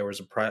if there was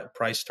a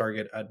price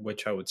target at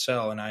which I would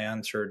sell. And I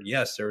answered,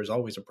 yes, there is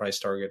always a price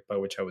target by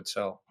which I would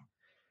sell.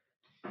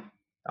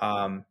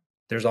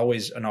 There's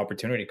always an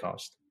opportunity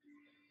cost.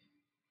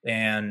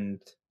 And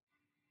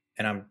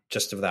I'm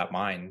just of that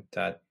mind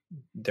that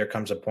there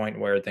comes a point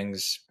where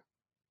things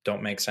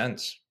don't make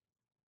sense.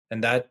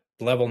 And that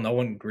level, no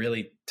one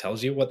really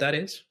tells you what that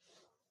is.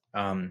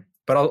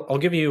 But I'll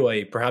give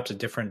you perhaps a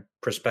different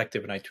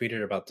perspective. And I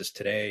tweeted about this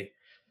today.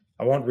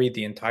 I won't read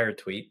the entire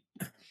tweet,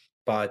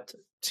 but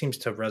it seems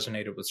to have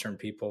resonated with certain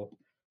people.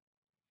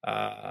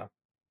 Uh,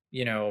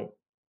 you know,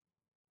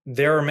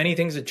 there are many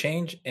things that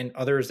change and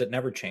others that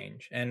never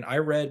change. And I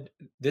read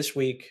this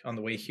week on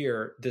the way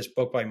here this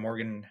book by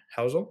Morgan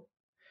Housel,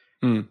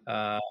 Hmm.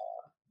 uh,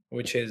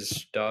 which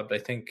is dubbed, I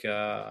think,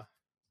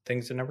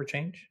 "Things That Never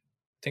Change."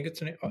 I think it's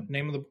the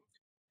name of the book.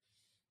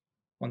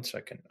 One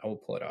second, I will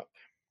pull it up.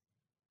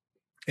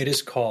 It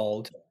is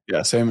called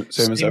Yeah, same as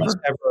 "Same as ever.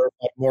 Ever"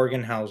 by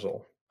Morgan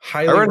Housel. I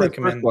Highly read his first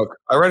recommend. book.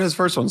 I read his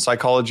first one,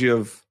 Psychology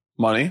of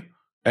Money,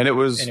 and it And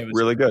was it was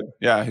really good.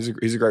 Yeah, he's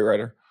a great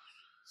writer.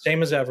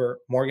 "Same as Ever,"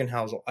 Morgan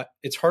Housel.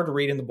 It's hard to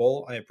read in the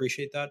bowl. I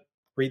appreciate that.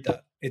 Read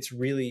that. It's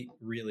really,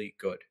 really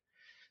good.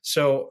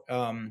 So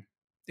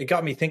it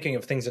got me thinking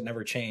of things that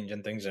never change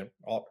and things that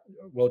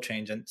will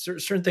change. And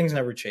certain things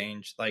never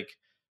change. Like,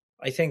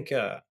 I think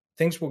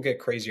things will get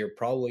crazier,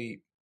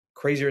 probably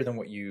crazier than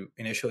what you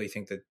initially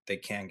think that they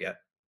can get.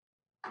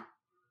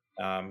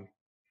 Um,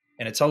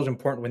 and it's always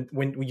important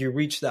when you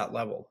reach that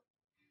level.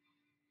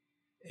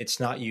 It's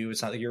not you.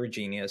 It's not that you're a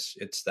genius.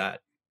 It's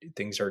that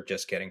things are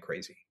just getting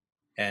crazy,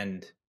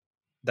 and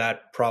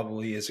that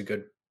probably is a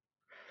good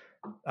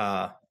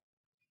uh,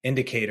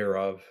 indicator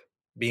of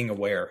being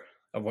aware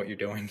of what you're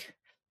doing.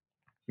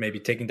 Maybe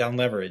taking down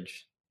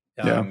leverage,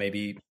 Yeah,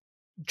 maybe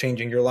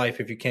changing your life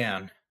if you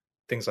can,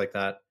 things like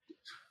that.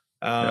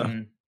 yeah,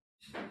 Um,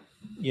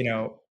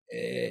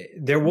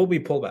 there will be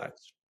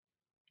pullbacks.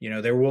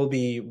 There will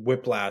be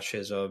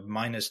whiplashes of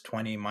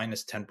 -20,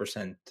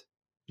 -10%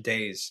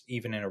 days,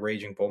 even in a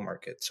raging bull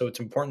market. So it's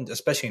important,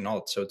 especially in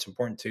alts. So it's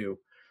important to,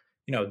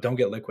 don't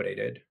get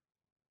liquidated.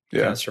 You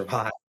yeah, can't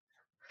survive.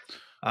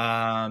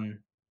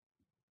 Um,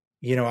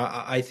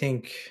 I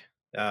think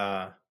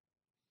uh,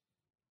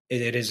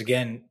 it is,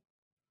 again.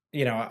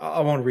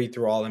 I won't read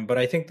through all of them, but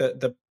I think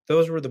that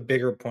those were the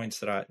bigger points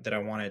that I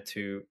wanted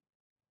to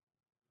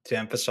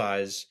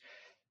emphasize.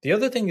 The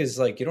other thing is,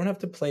 like, you don't have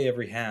to play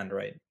every hand,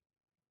 right?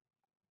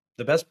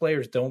 The best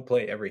players don't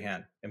play every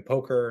hand in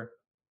poker,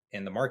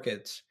 in the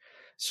markets.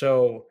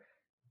 So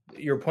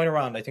your point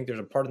around, I think there's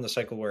a part in the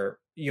cycle where,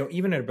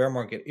 even in a bear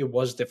market, it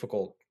was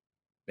difficult.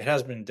 It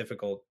has been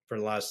difficult for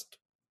the last,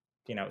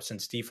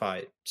 since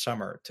DeFi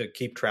summer, to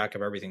keep track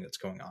of everything that's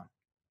going on.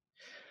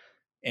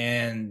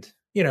 And,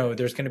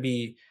 there's going to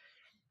be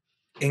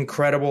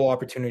incredible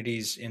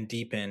opportunities in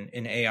deep in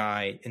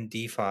AI, in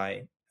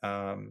DeFi,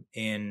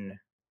 in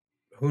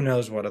who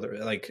knows what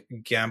other, like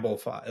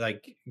Gamblefy,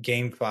 like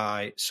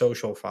GameFi,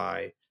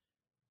 SocialFi,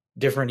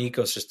 different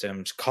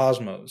ecosystems,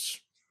 Cosmos,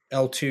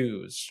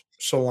 L2s,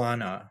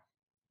 Solana,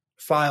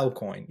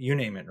 Filecoin, you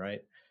name it,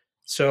 right?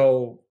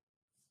 So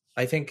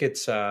I think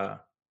it's some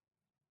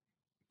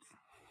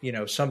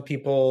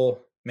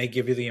people may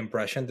give you the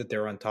impression that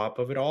they're on top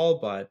of it all,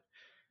 but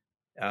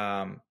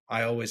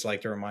I always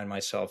like to remind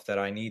myself that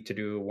I need to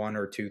do one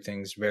or two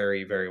things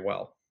very, very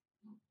well.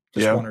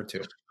 Just Yeah. one or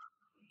two.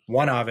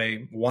 One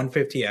Ave,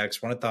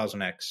 150x,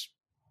 1000x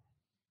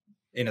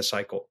in a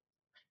cycle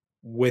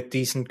with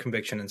decent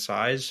conviction and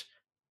size,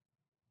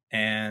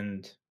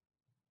 and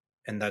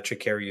that should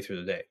carry you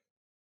through the day,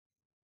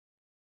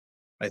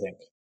 I think.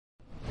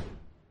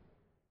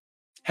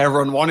 Hey,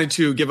 everyone, wanted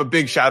to give a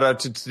big shout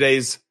out to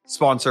today's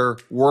sponsor,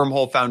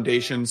 Wormhole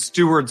Foundation,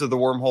 stewards of the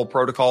Wormhole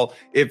Protocol.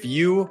 If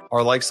you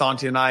are like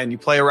Santi and I and you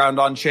play around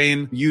on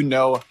chain, you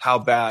know how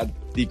bad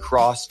the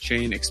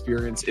cross-chain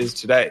experience is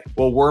today.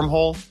 Well,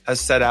 Wormhole has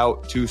set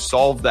out to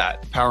solve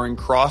that, powering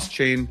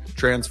cross-chain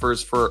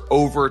transfers for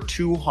over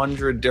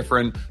 200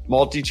 different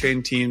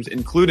multi-chain teams,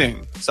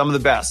 including some of the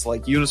best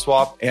like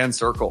Uniswap and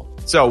Circle.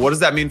 So what does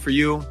that mean for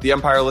you, the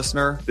Empire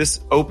listener?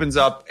 This opens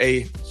up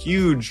a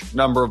huge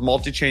number of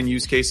multi-chain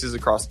use cases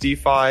across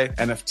DeFi,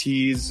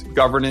 NFTs,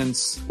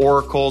 governance,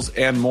 oracles,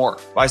 and more.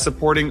 By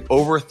supporting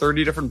over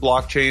 30 different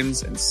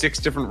blockchains and 6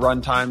 different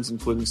runtimes,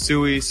 including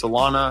Sui,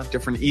 Solana,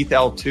 different ETH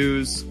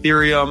L2s,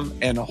 Ethereum,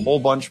 and a whole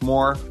bunch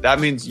more, that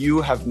means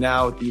you have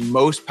now the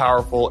most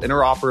powerful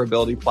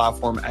interoperability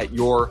platform at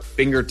your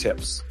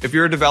fingertips. If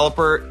you're a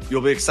developer,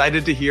 you'll be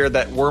excited to hear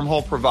that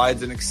Wormhole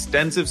provides an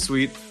extensive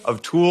suite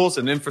of tools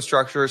and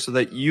infrastructure so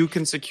that you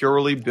can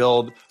securely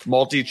build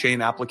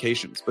multi-chain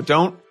applications. But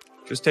don't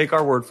just take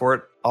our word for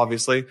it.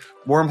 Obviously,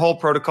 Wormhole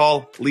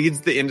Protocol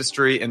leads the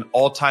industry in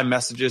all-time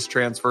messages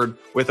transferred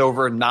with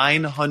over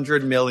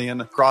 900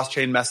 million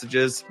cross-chain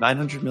messages.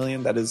 900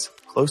 million, that is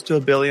close to a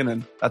billion,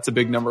 and that's a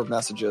big number of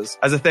messages.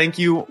 As a thank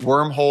you,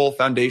 Wormhole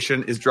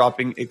Foundation is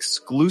dropping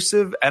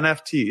exclusive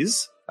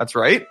NFTs. That's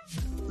right.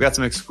 We got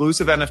some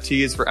exclusive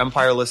NFTs for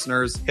Empire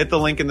listeners. Hit the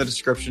link in the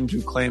description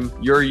to claim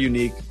your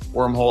unique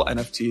Wormhole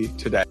NFT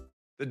today.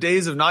 The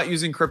days of not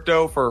using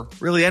crypto for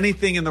really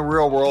anything in the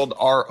real world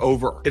are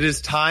over. It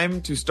is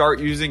time to start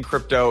using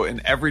crypto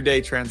in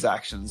everyday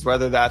transactions,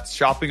 whether that's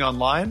shopping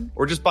online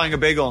or just buying a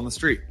bagel on the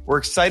street. We're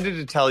excited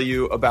to tell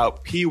you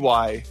about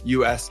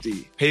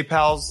PYUSD,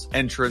 PayPal's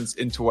entrance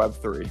into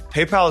Web3.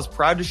 PayPal is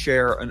proud to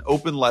share an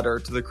open letter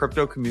to the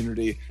crypto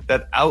community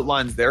that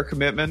outlines their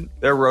commitment,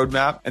 their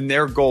roadmap, and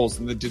their goals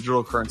in the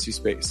digital currency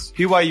space.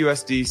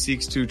 PYUSD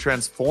seeks to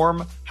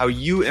transform how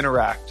you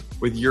interact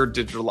with your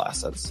digital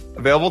assets.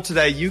 Available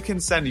today, you can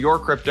send your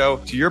crypto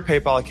to your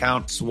PayPal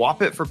account,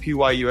 swap it for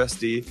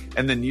PYUSD,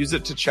 and then use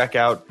it to check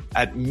out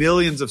at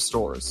millions of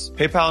stores.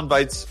 PayPal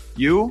invites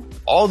you,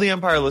 all the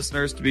Empire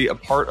listeners, to be a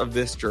part of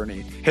this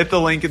journey. Hit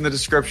the link in the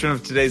description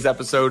of today's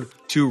episode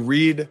to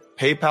read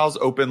PayPal's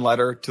open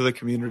letter to the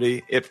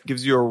community. It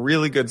gives you a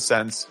really good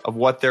sense of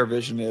what their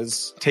vision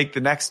is. Take the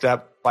next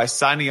step by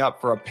signing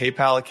up for a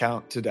PayPal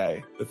account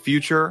today. The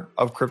future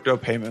of crypto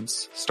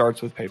payments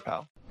starts with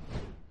PayPal.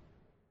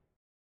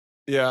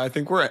 Yeah, I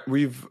think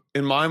we've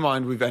in my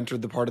mind, we've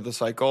entered the part of the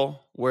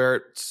cycle where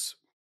it's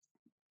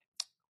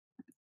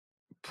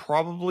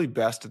probably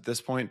best at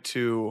this point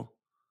to,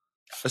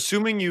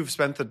 assuming you've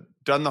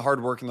done the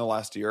hard work in the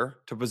last year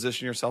to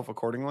position yourself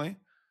accordingly,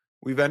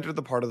 we've entered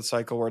the part of the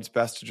cycle where it's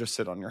best to just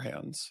sit on your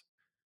hands.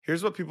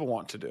 Here's what people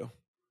want to do.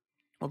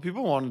 What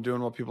people want to do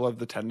and what people have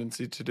the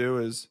tendency to do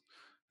is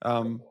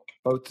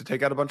both to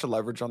take out a bunch of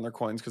leverage on their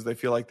coins because they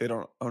feel like they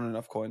don't own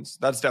enough coins.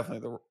 That's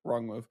definitely the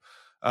wrong move.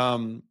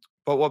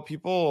 But what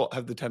people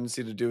have the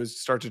tendency to do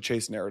is start to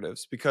chase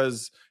narratives,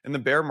 because in the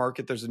bear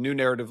market, there's a new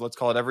narrative, let's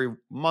call it every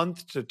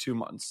month to 2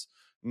 months.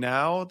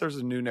 Now there's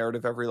a new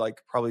narrative every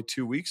probably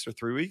 2 weeks or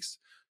 3 weeks.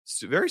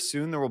 So very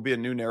soon there will be a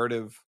new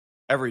narrative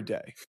every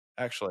day,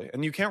 actually.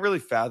 And you can't really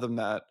fathom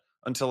that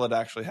until it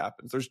actually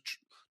happens. There's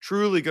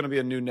truly going to be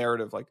a new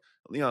narrative,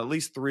 at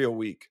least 3 a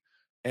week.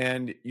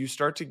 And you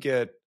start to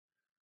get,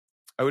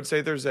 I would say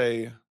there's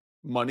a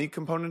money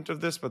component of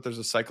this, but there's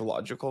a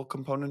psychological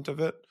component of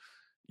it.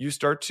 You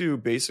start to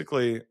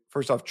basically,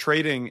 first off,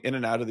 trading in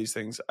and out of these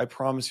things. I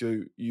promise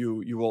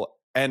you will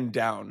end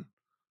down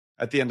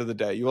at the end of the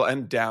day. You will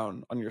end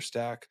down on your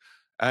stack.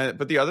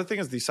 But the other thing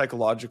is the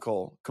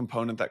psychological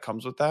component that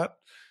comes with that.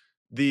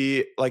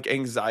 The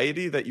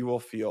anxiety that you will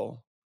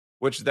feel,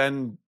 which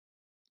then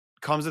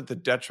comes at the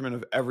detriment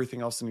of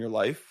everything else in your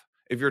life.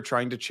 If you're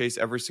trying to chase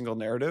every single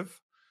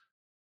narrative,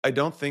 I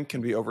don't think can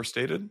be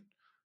overstated.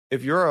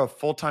 If you're a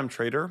full-time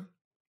trader,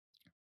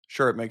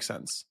 sure, it makes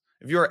sense.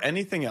 If you're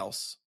anything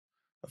else,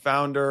 a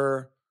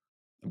founder,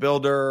 a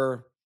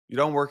builder, you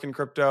don't work in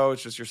crypto,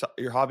 it's just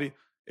your hobby.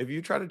 If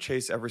you try to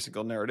chase every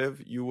single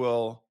narrative, you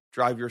will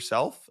drive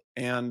yourself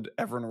and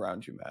everyone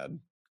around you mad.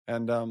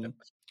 And I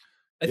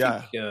think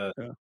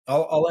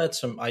I'll add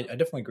some. I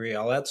definitely agree.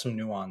 I'll add some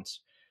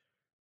nuance.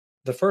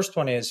 The first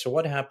one is, so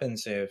what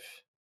happens if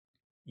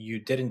you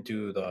didn't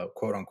do the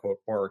quote unquote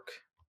work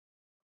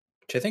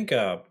which I think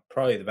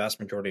probably the vast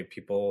majority of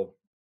people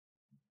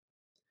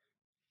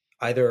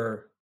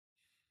either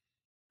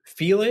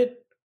feel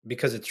it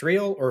because it's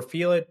real or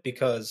feel it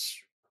because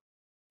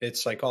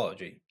it's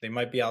psychology. They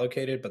might be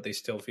allocated, but they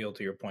still feel,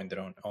 to your point, they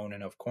don't own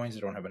enough coins,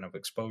 they don't have enough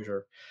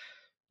exposure.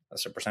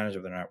 That's a percentage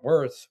of their net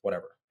worth,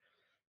 whatever.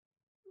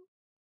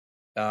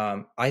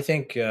 I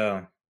think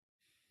I'll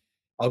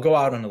go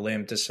out on a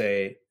limb to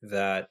say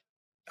that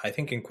I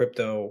think in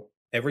crypto,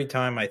 every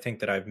time I think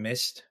that I've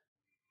missed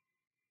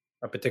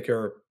a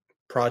particular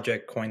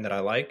project coin that I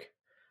like,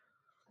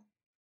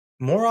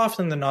 more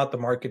often than not, the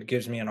market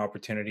gives me an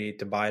opportunity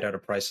to buy it at a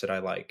price that I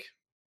like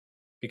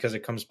because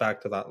it comes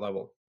back to that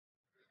level.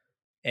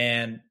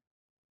 And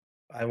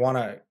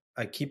I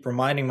keep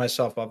reminding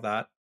myself of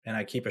that. And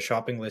I keep a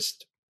shopping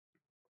list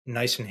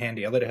nice and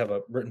handy. I let it have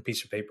a written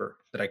piece of paper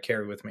that I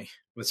carry with me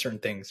with certain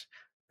things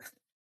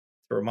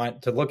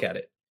to look at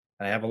it.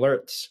 And I have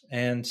alerts.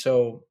 And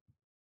so,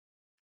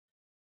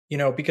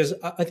 because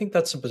I think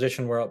that's the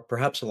position where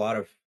perhaps a lot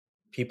of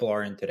people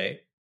are in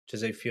today, which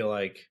is they feel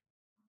like,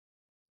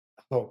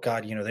 oh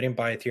God, they didn't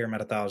buy Ethereum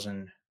at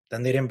 1,000,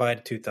 then they didn't buy it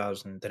at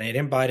 2,000, then they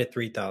didn't buy it at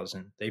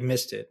 3,000, they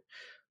missed it.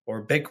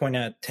 Or Bitcoin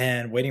at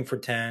 10, waiting for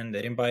 10,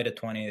 they didn't buy it at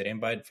 20, they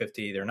didn't buy it at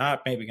 50, they're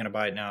not maybe going to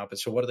buy it now. But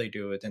so what do they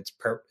do?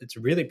 It's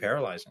really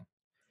paralyzing.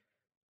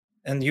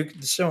 And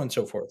so and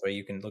so forth. Right?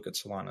 You can look at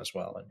Solana as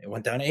well, and it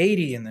went down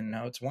 80, and then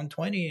now it's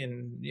 120,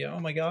 and oh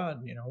my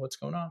God, what's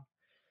going on?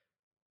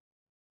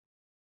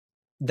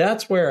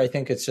 That's where I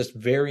think it's just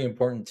very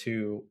important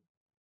to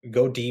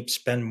go deep,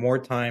 spend more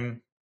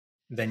time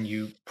than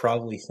you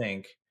probably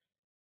think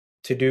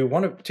to do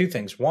one of two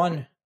things.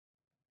 One,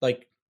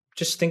 like,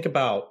 just think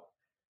about,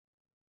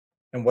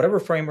 and whatever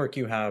framework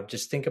you have,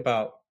 just think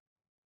about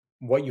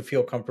what you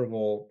feel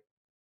comfortable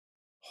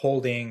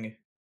holding,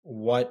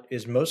 what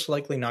is most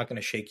likely not going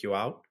to shake you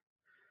out.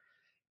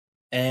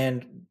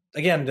 And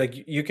again,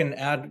 like, you can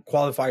add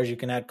qualifiers, you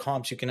can add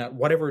comps, you can add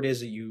whatever it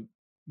is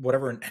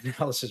whatever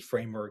analysis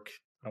framework.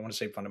 I don't want to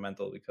say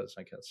fundamental because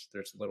I guess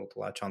there's little to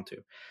latch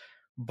onto,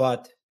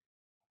 but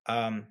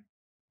um,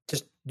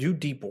 just do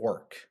deep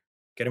work,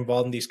 get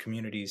involved in these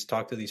communities,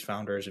 talk to these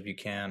founders if you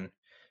can.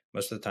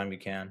 Most of the time you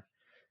can.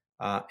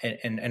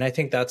 And I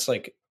think that's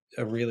like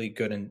a really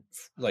good and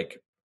like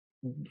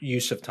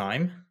use of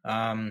time.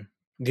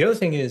 The other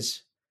thing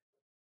is,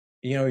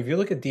 if you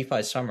look at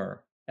DeFi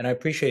summer, and I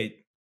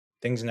appreciate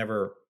things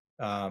never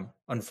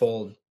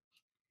unfold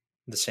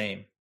the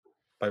same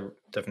by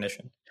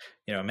definition.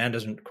 A man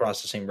doesn't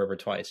cross the same river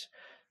twice.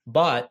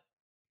 But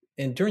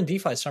during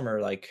DeFi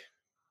summer, like,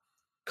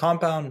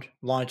 Compound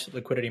launched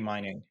liquidity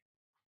mining,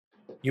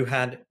 you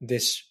had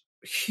this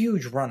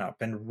huge run up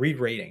and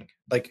re-rating.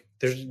 Like,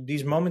 there's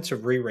these moments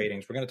of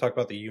re-ratings. We're going to talk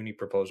about the uni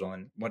proposal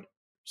and what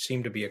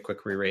seemed to be a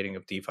quick re-rating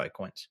of DeFi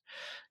coins,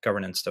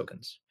 governance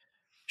tokens.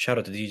 Shout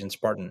out to Dejan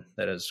Spartan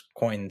that has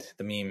coined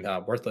the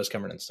meme worthless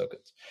governance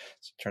tokens.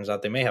 So it turns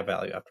out they may have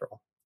value after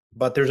all.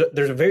 But there's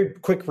a very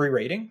quick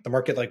re-rating. The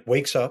market like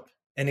wakes up,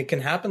 and it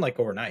can happen like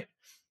overnight.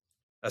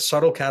 A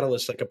subtle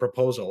catalyst like a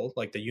proposal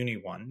like the uni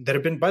one that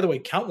have been, by the way,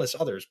 countless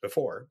others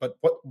before. But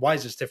why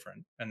is this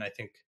different? And I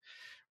think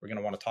we're going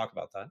to want to talk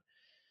about that.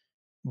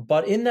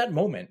 But in that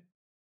moment,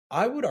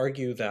 I would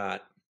argue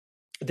that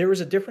there is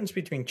a difference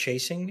between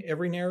chasing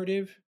every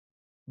narrative,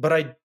 but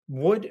I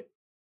wouldn't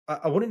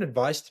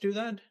advise to do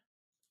that,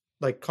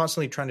 like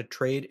constantly trying to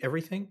trade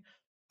everything.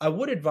 I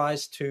would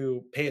advise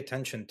to pay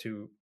attention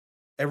to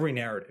every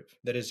narrative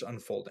that is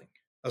unfolding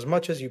as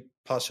much as you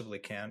possibly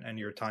can and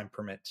your time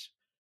permits.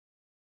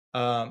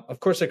 Of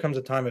course, there comes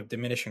a time of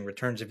diminishing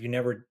returns if you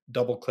never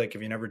double click,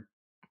 if you never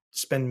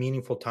spend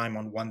meaningful time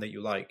on one that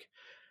you like.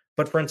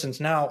 But for instance,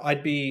 now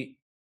I'd be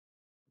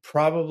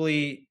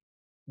probably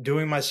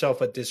doing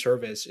myself a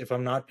disservice if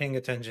I'm not paying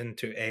attention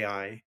to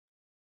AI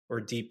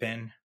or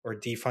Deepin or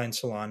DeFi and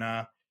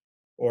Solana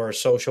or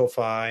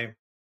SocialFi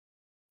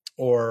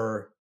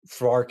or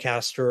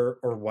Farcaster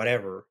or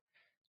whatever,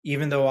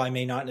 even though I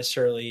may not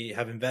necessarily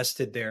have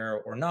invested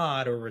there or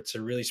not, or it's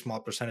a really small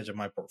percentage of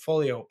my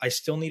portfolio. I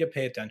still need to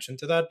pay attention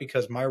to that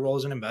because my role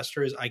as an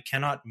investor is I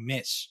cannot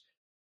miss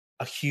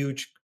a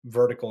huge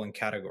vertical and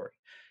category.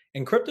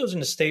 And crypto's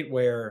in a state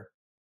where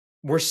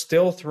we're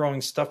still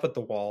throwing stuff at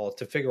the wall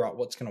to figure out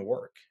what's going to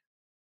work.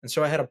 And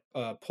so I had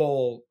a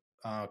poll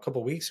a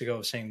couple of weeks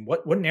ago saying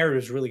what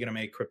narrative is really going to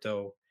make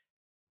crypto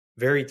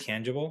very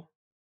tangible.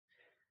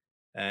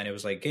 And it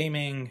was like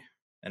gaming,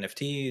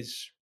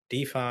 NFTs,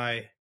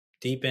 DeFi,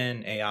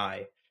 Deepin,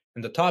 AI.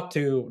 And the top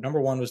two,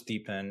 number one was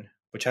Deepin,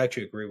 which I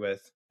actually agree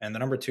with. And the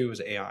number two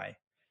was AI,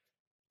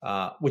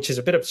 which is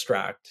a bit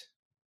abstract.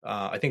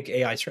 I think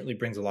AI certainly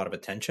brings a lot of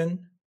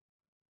attention.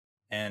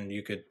 And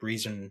you could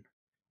reason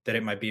that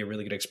it might be a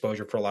really good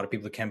exposure for a lot of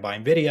people that can buy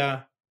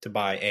NVIDIA to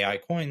buy AI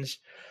coins.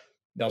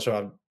 They also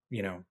have,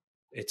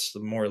 it's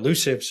more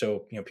elusive.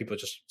 So, people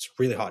just, it's a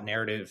really hot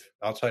narrative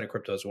outside of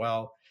crypto as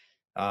well.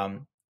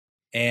 But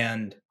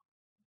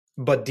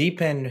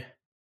Deepin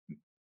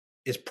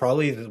is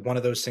probably one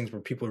of those things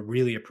where people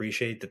really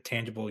appreciate the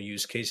tangible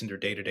use case in their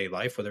day-to-day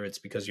life, whether it's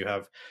because you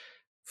have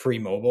free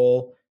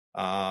mobile,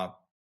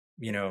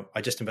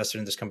 I just invested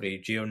in this company,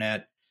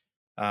 GeoNet,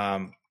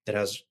 that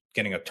has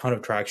getting a ton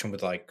of traction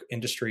with like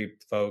industry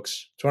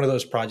folks. It's one of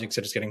those projects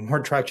that is getting more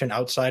traction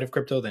outside of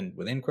crypto than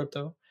within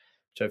crypto,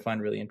 which I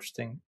find really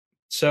interesting.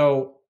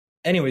 So,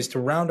 anyways, to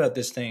round out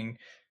this thing,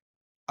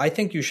 I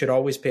think you should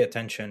always pay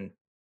attention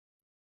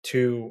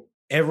to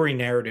every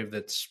narrative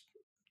that's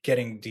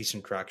getting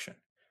decent traction.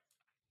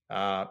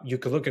 You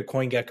could look at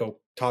CoinGecko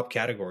top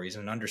categories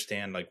and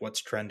understand like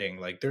what's trending.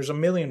 Like there's a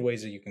million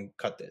ways that you can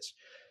cut this.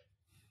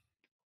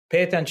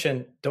 Pay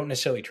attention. Don't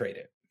necessarily trade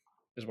it.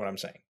 Is what I'm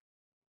saying.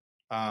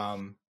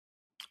 Um,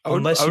 I would I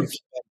unless you would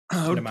spend a I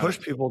decent would amount push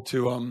of. people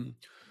to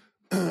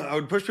I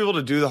would push people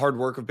to do the hard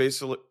work of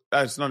basically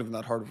it's not even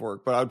that hard of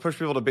work, but I would push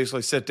people to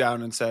basically sit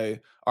down and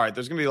say, all right,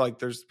 there's gonna be like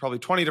there's probably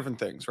 20 different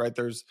things, right?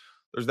 There's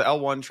the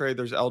L1 trade,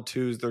 there's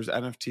L2s, there's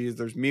NFTs,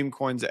 there's meme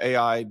coins,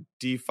 AI,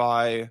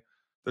 DeFi,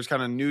 there's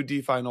kind of new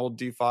DeFi and old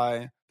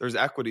DeFi, there's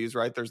equities,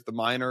 right? There's the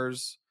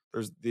miners,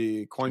 Yeah.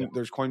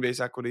 there's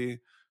Coinbase equity,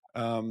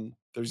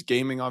 there's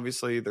gaming,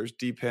 obviously, there's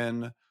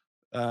DPIN,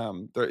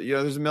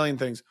 there's a million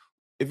things.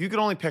 If you could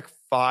only pick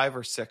 5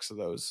 or 6 of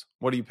those,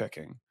 what are you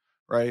picking?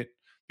 Right?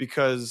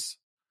 Because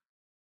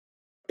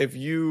if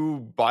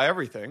you buy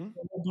everything,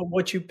 But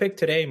what you pick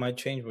today might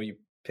change what you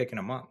pick in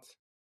a month.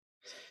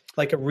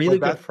 Like a really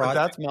but good that's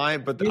project, my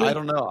but I really,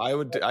 don't know.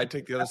 I'd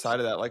take the other side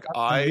of that. Like a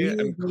I really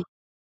am good,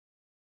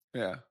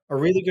 yeah. a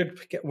really good.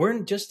 We're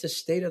in just the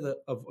state of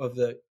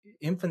the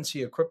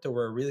infancy of crypto,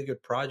 where a really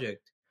good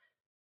project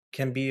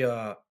can be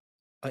a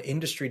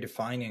industry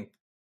defining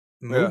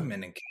Yeah.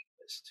 movement and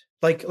catalyst.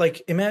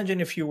 Like imagine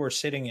if you were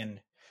sitting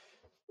in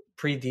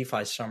pre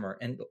DeFi summer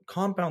and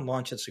Compound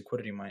launched its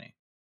liquidity mining,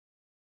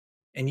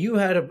 and you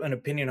had an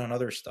opinion on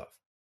other stuff,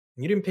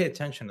 and you didn't pay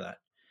attention to that.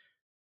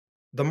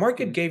 The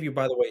market Mhm. gave you,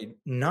 by the way,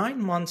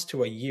 9 months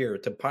to a year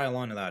to pile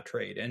onto that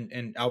trade and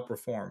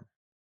outperform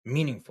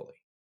meaningfully.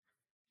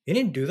 You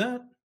didn't do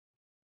that,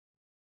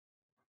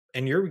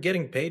 and you're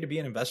getting paid to be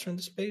an investor in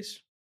the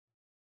space.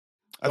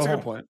 That's Go a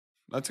good home. point.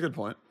 That's a good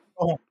point.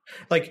 Go home.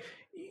 Like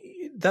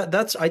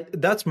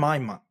that's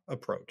my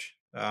approach.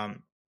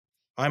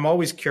 I'm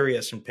always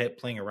curious and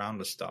playing around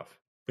with stuff.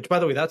 Which, by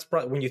the way, that's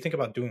probably when you think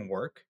about doing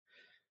work.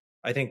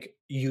 I think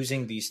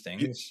using these You,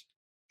 things,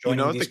 you know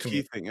joining what the these key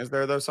communities. thing is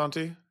there though,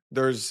 Santi?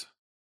 There's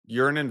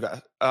you're an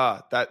invest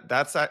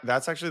that's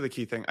actually the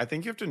key thing. I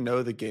think you have to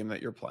know the game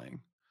that you're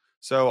playing.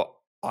 So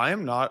I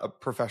am not a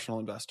professional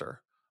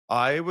investor.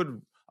 I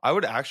would I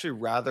would actually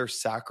rather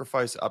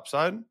sacrifice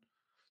upside.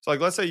 So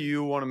like let's say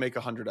you want to make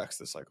 100x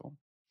this cycle.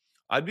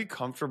 I'd be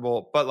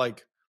comfortable, but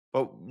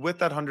with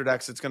that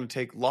 100x, it's going to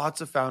take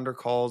lots of founder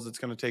calls. It's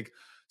going to take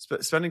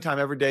spending time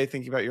every day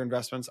thinking about your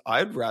investments.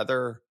 I'd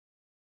rather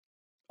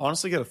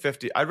honestly get a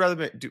 50. I'd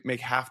rather make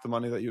half the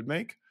money that you'd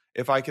make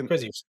if I can.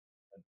 Crazy.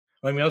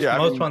 I mean, most, Yeah, I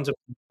most mean, funds are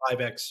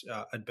 5x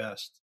at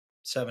best,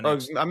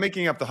 7x. I'm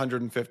making up the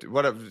 150,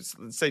 whatever.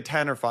 Let's say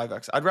 10 or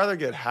 5x. I'd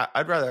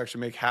rather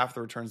actually make half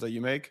the returns that you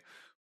make,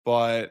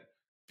 but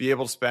be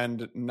able to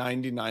spend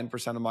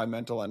 99% of my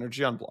mental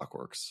energy on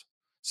Blockworks.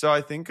 So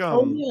I think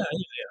Oh yeah, yeah,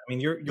 yeah. I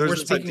mean, there's we're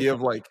this speaking idea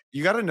from of like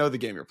you got to know the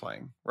game you're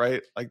playing,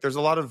 right? Like there's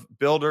a lot of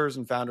builders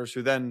and founders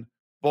who then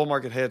bull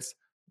market hits,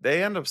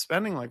 they end up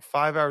spending like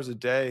 5 hours a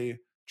day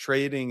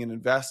trading and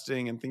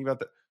investing and thinking about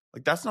that.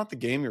 Like that's not the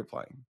game you're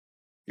playing.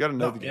 You got to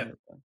know no, the game yeah, you're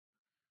playing.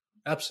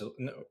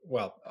 absolutely. No,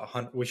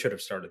 well, we should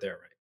have started there,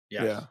 right?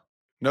 Yeah, Yes.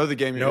 know the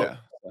game. No,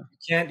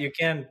 Yeah. you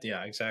can't.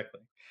 Yeah, exactly.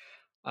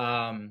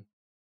 Um,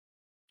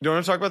 Do you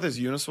want to talk about this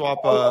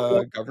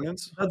Uniswap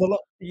governance?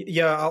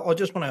 yeah, I'll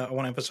just want to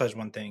emphasize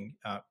one thing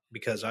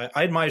because I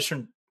admire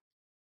certain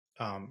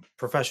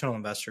professional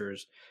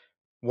investors.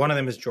 One of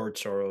them is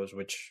George Soros,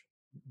 which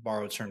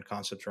borrowed certain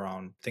concepts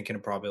around thinking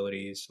of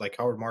probabilities, like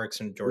Howard Marks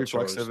and George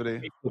Soros.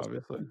 Reflexivity,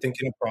 obviously.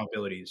 Thinking of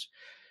probabilities.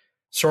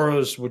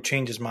 Soros would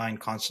change his mind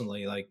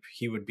constantly. Like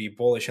he would be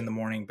bullish in the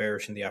morning,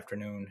 bearish in the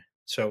afternoon.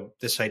 So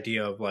this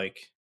idea of like,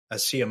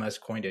 as CMS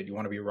coined it, you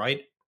want to be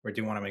right or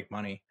do you want to make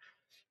money?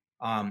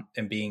 And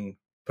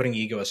putting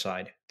ego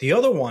aside. The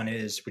other one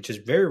is, which is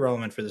very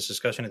relevant for this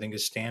discussion, I think,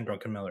 is Stan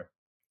Druckenmiller.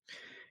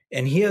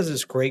 And he has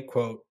this great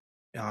quote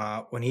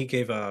when he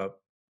gave a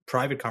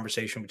private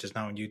conversation, which is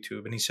now on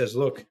YouTube. And he says,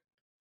 look,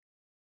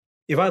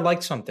 if I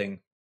like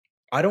something,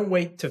 I don't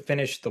wait to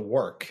finish the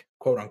work,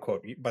 quote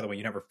unquote. By the way,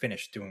 you never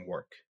finish doing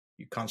work.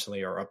 You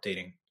constantly are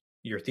updating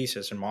your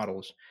thesis and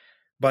models.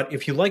 But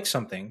if you like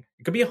something,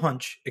 it could be a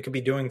hunch, it could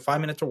be doing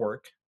 5 minutes of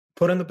work,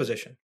 put in the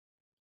position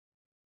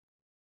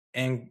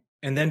and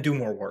then do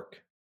more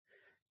work.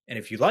 And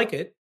if you like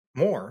it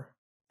more,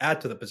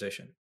 add to the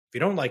position. If you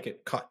don't like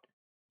it, cut.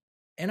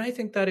 And I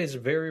think that is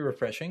very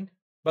refreshing.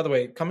 By the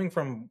way, coming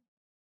from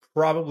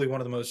probably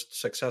one of the most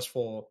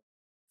successful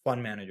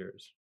fund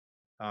managers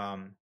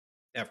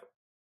ever.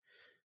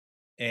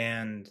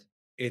 And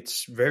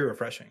it's very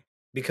refreshing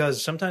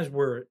because sometimes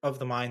we're of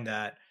the mind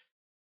that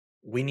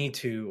we need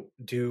to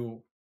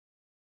do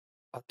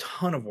a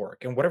ton of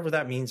work. And whatever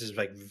that means is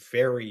like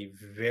very,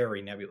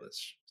 very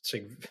nebulous. It's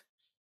like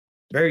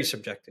very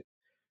subjective.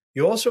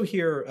 You also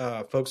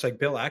hear folks like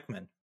Bill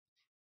Ackman.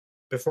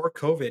 Before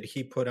COVID,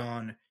 he put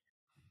on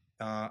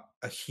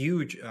a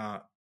huge.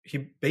 He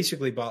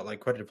basically bought like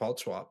credit default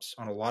swaps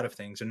on a lot of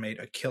things and made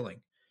a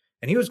killing.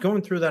 And he was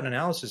going through that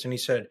analysis, and he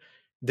said,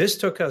 "This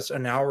took us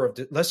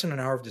less than an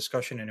hour of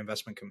discussion in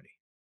investment committee."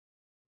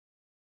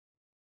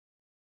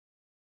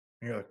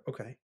 And you're like,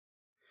 okay.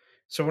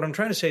 So what I'm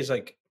trying to say is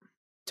like,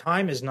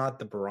 time is not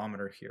the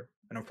barometer here,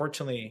 and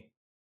unfortunately,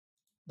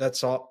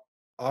 that's all.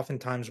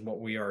 Oftentimes, what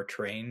we are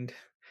trained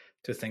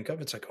to think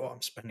of, it's like, oh,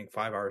 I'm spending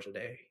 5 hours a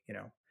day.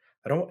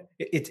 I don't.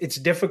 It's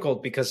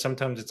difficult because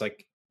sometimes it's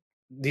like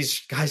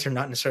these guys are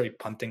not necessarily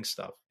punting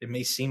stuff. It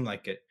may seem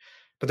like it,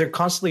 but they're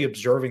constantly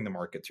observing the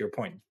market. To your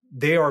point,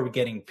 they are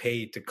getting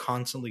paid to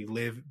constantly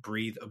live,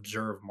 breathe,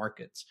 observe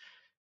markets.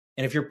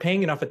 And if you're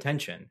paying enough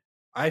attention,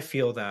 I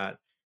feel that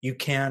you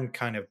can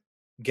kind of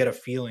get a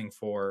feeling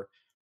for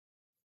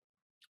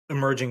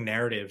emerging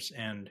narratives.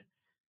 And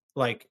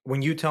like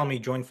when you tell me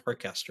join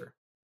Forecaster,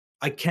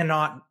 I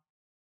cannot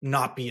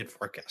not be at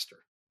Forecaster.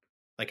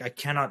 Like I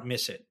cannot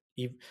miss it.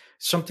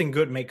 Something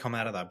good may come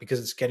out of that because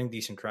it's getting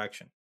decent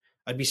traction.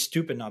 I'd be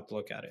stupid not to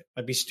look at it.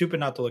 I'd be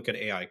stupid not to look at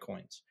AI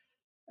coins.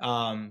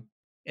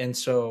 And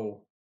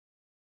so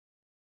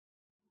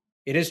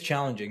it is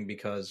challenging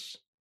because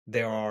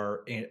there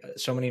are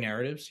so many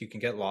narratives. You can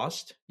get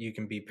lost. You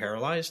can be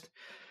paralyzed.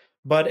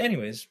 But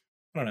anyways,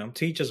 I don't know.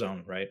 To each his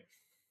own, right?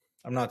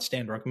 I'm not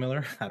Stan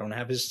Druckenmiller. I don't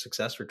have his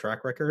success or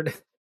track record.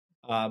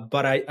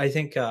 But I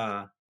think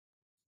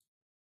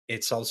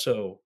it's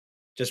also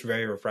just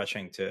very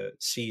refreshing to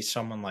see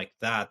someone like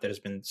that has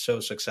been so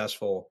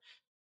successful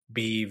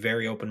be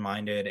very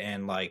open-minded.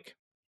 And like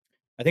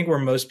I think where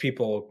most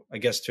people, I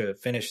guess, to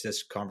finish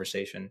this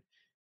conversation,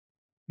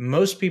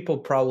 most people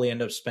probably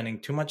end up spending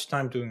too much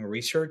time doing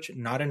research,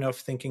 not enough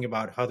thinking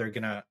about how they're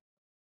going to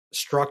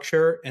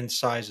structure and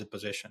size the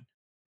position,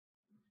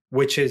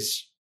 which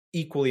is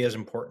equally as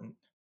important.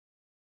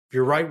 If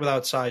you're right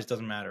without size,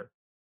 doesn't matter.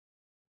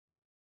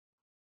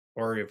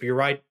 Or if you're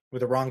right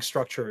with the wrong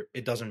structure,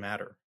 it doesn't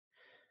matter.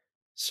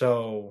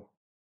 So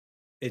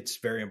it's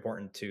very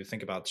important to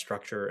think about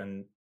structure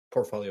and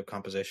portfolio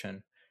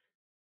composition,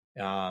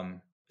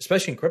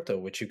 especially in crypto,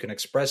 which you can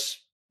express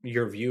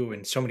your view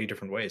in so many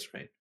different ways,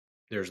 right?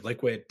 There's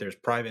liquid, there's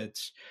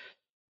privates,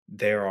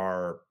 there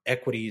are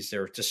equities,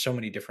 there are just so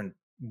many different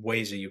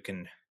ways that you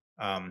can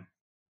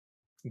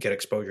get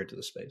exposure to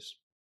the space.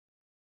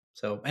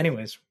 So,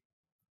 anyways,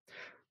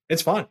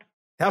 it's fun.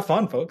 Have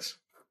fun, folks.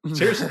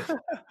 Seriously.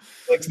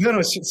 Like,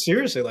 no,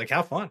 seriously, like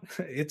have fun.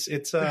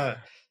 It's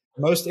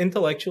most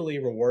intellectually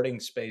rewarding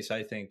space,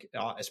 I think,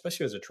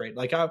 especially as a trade.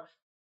 Like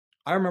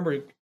I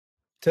remember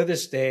to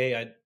this day,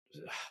 I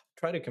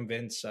try to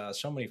convince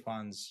so many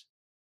funds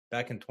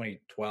back in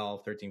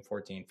 2012, 13,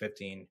 14,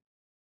 15,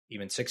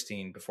 even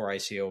 16, before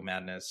ICO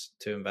madness,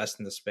 to invest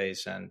in the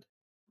space. And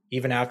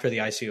even after the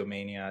ICO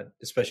mania,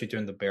 especially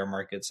during the bear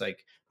markets,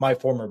 like my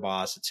former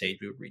boss at Sage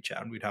would reach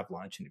out and we'd have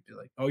lunch and he'd be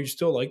like, "Oh, you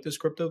still like this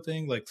crypto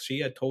thing? Like,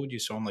 see, I told you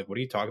so." I'm like, "What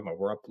are you talking about?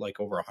 We're up like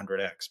over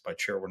 100x, but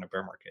sure, we're in a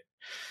bear market."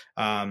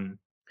 Um,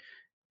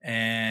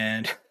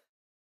 and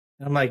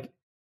I'm like,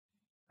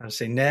 I would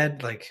say,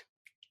 Ned, like,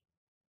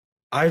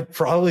 I've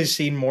probably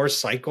seen more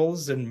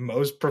cycles than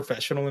most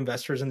professional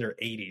investors in their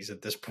 80s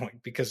at this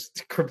point because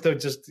crypto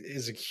just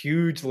is a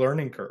huge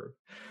learning curve.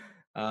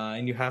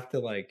 And you have to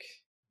like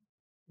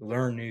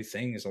learn new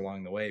things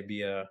along the way,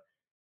 be a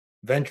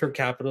venture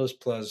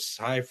capitalist plus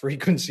high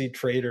frequency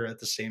trader at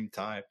the same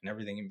time and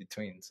everything in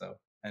between. So,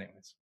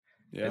 anyways,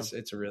 Yeah.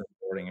 it's a really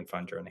rewarding and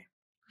fun journey.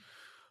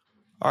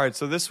 All right.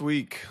 So this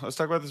week, let's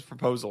talk about this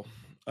proposal.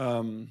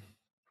 I'm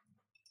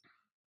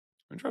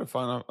trying to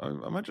find out.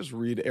 I might just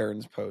read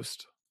Aaron's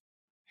post.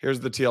 Here's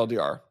the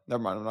TLDR.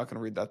 Never mind. I'm not going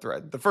to read that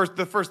thread. The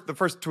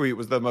first tweet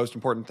was the most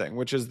important thing,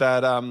 which is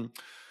that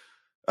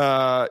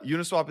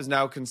Uniswap is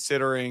now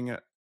considering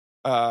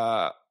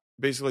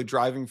basically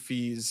driving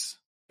fees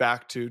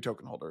back to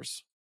token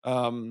holders.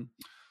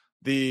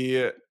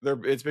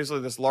 It's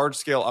basically this large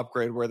scale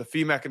upgrade where the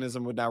fee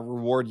mechanism would now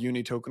reward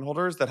Uni token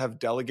holders that have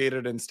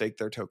delegated and staked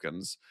their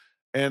tokens.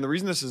 And the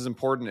reason this is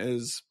important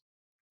is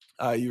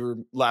you were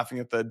laughing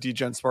at the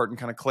DGen Spartan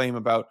kind of claim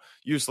about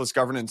useless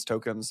governance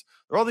tokens.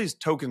 There are all these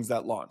tokens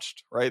that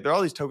launched, right? There are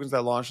all these tokens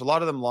that launched. A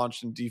lot of them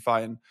launched in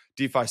DeFi and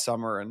DeFi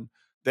summer, and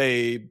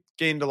they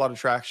gained a lot of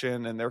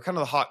traction, and they were kind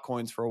of the hot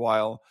coins for a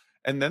while.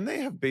 And then they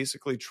have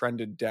basically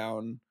trended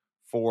down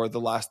for the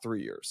last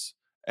 3 years.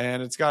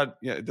 And it's got,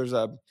 there's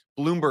a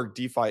Bloomberg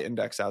DeFi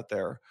index out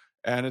there,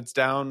 and it's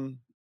down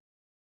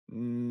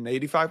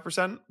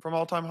 85% from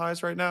all-time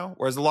highs right now,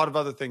 whereas a lot of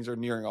other things are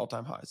nearing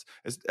all-time highs.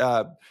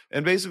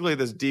 And basically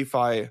this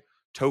DeFi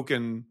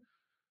token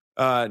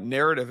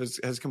narrative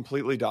has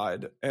completely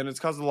died, and it's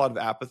caused a lot of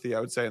apathy, I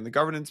would say, in the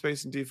governance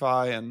space in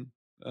DeFi, and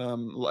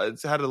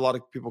it's had a lot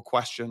of people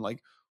question,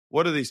 like,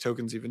 what are these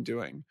tokens even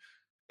doing?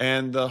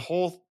 And the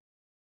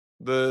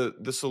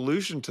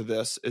solution to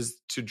this is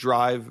to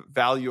drive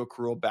value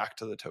accrual back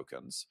to the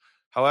tokens.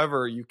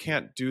 However, you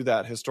can't do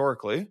that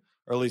historically,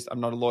 or at least I'm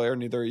not a lawyer,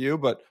 neither are you,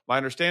 but my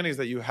understanding is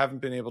that you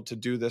haven't been able to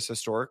do this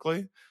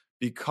historically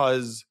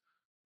because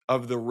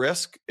of the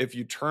risk. If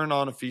you turn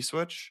on a fee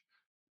switch,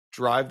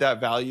 drive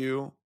that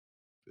value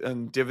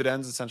and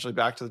dividends essentially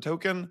back to the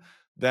token,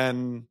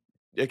 then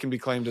it can be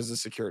claimed as a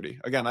security.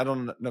 Again, I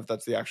don't know if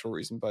that's the actual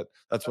reason, but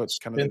that's what That's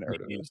kind of the been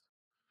narrative the is.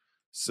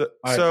 So,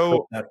 I've heard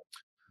so that.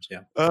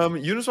 Yeah.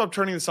 Uniswap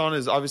turning this on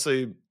is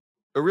obviously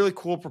a really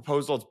cool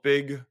proposal. It's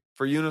big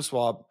for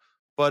Uniswap,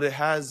 but it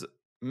has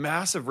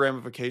massive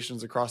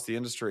ramifications across the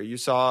industry. You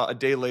saw a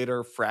day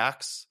later,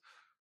 Frax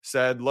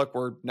said, look,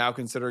 we're now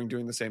considering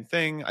doing the same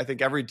thing. I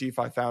think every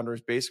DeFi founder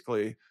is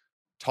basically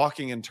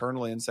talking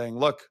internally and saying,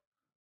 look,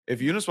 if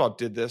Uniswap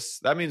did this,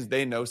 that means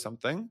they know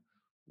something.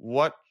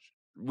 What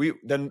we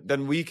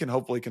then we can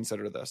hopefully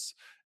consider this.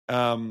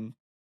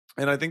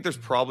 And I think there's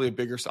probably a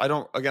bigger. I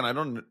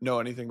don't know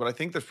anything, but I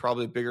think there's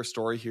probably a bigger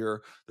story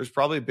here. There's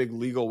probably a big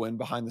legal win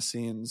behind the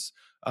scenes.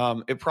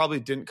 It probably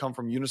didn't come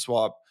from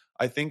Uniswap.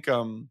 I think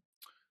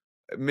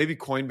maybe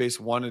Coinbase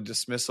won a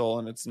dismissal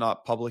and it's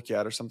not public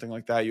yet or something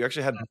like that. You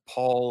actually had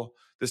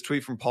this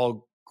tweet from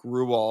Paul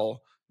Gruwal,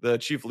 the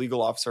chief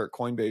legal officer at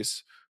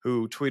Coinbase,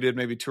 who tweeted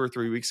maybe 2 or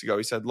 3 weeks ago.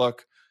 He said,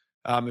 look,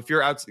 if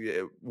you're out,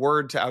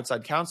 word to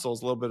outside counsel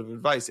is a little bit of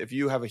advice. If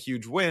you have a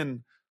huge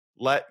win,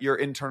 let your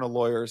internal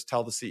lawyers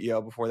tell the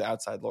CEO before the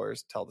outside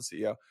lawyers tell the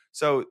CEO.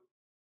 So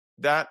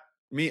that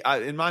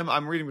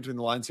I'm reading between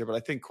the lines here, but I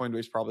think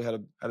Coinbase probably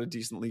had a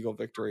decent legal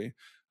victory.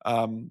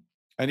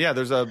 And yeah,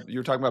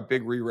 you're talking about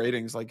big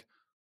re-ratings. Like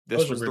this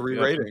Those are was the pretty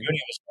good.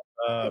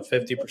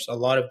 re-rating. 50%. A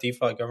lot of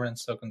DeFi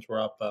governance tokens were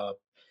up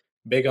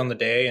big on the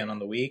day and on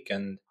the week,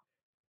 and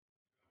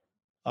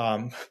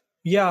um,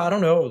 yeah, I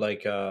don't know.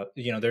 Like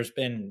there's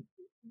been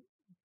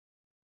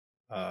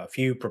a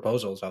few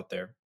proposals out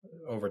there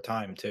over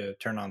time to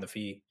turn on the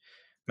fee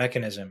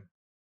mechanism.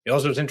 It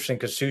also was interesting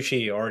because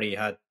Sushi already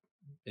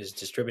is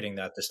distributing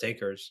that to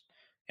stakers,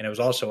 and it was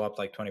also up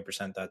like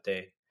 20% that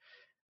day.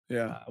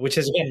 Yeah. Which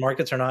is, again,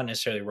 markets are not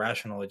necessarily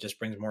rational. It just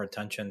brings more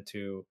attention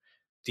to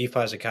DeFi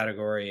as a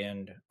category.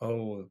 And,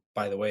 oh,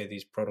 by the way,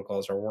 these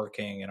protocols are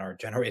working and are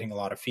generating a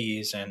lot of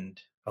fees. And,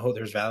 oh,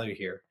 there's value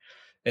here.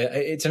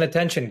 It's an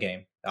attention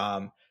game.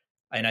 And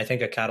I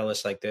think a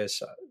catalyst like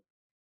this,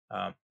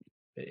 um,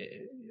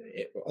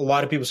 a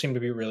lot of people seem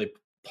to be really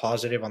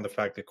positive on the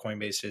fact that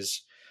Coinbase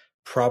is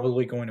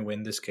probably going to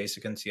win this case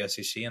against the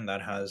SEC. And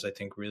that has, I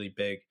think, really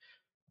big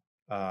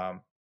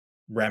um,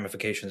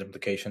 ramifications,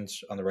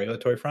 implications on the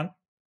regulatory front.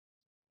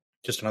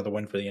 Just another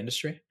win for the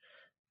industry.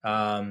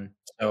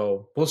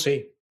 So we'll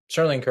see.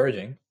 Certainly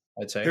encouraging,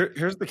 I'd say.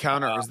 Here's the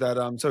counter: is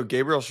that so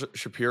Gabriel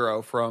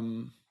Shapiro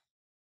from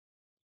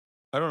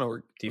I don't know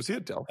where was he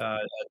at Delphi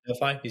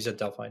Delphi? He's at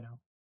Delphi now,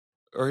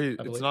 or I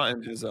it's believe. not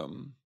in his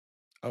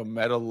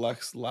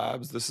MetaLex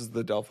Labs. This is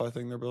the Delphi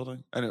thing they're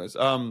building. Anyways,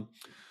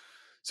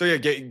 so yeah,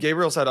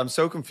 Gabriel said, I'm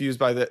so confused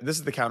by this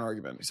is the counter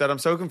argument. He said, I'm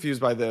so confused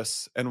by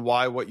this and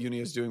why what Uni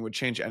is doing would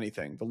change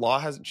anything. The law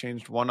hasn't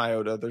changed one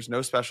iota. There's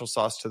no special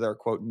sauce to their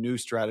quote new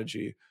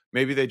strategy.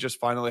 Maybe they just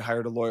finally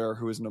hired a lawyer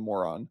who isn't a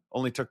moron.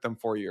 Only took them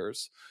 4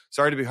 years.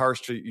 Sorry to be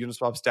harsh to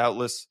Uniswap's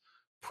doubtless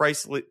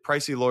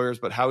pricey lawyers,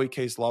 but Howey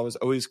case law was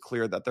always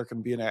clear that there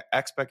can be an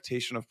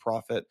expectation of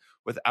profit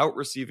without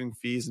receiving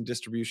fees and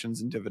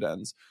distributions and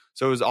dividends.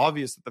 So it was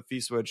obvious that the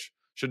fee switch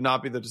should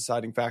not be the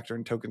deciding factor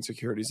in token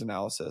securities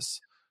analysis.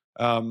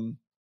 And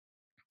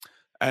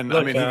Look,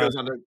 I mean, he goes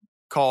on to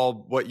call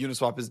what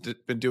Uniswap has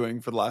been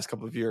doing for the last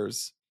couple of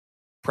years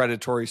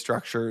predatory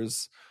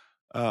structures.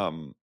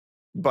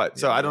 But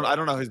so I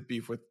don't know his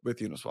beef with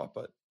Uniswap,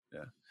 but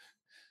yeah.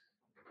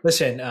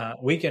 listen,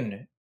 we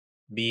can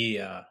be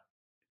have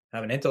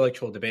an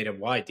intellectual debate of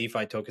why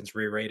DeFi tokens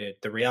re-rated.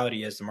 The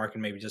reality is the market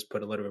maybe just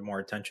put a little bit more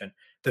attention.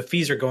 The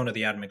fees are going to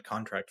the admin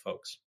contract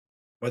folks.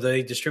 Whether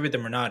they distribute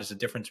them or not is the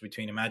difference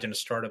between imagine a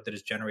startup that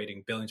is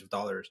generating billions of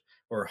dollars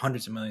or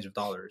hundreds of millions of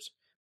dollars,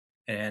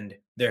 and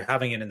they're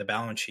having it in the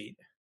balance sheet,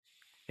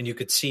 and you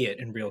could see it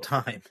in real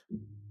time.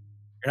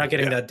 You're not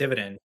getting that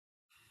dividend.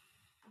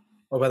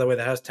 Oh, by the way,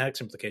 that has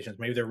tax implications.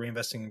 Maybe they're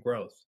reinvesting in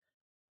growth.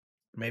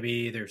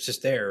 Maybe they're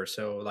just there.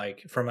 So,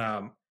 like from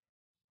a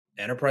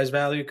enterprise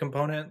value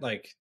component,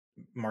 like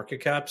market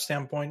cap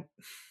standpoint,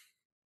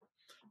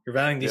 you're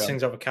valuing these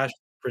things off of cash,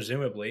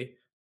 presumably.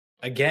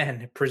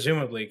 Again,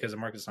 presumably, because the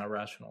market's not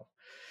rational.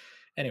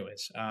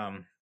 Anyways, Yeah.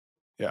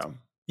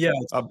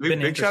 it's been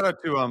Big shout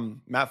interesting. out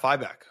to Matt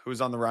Fybeck, who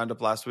was on the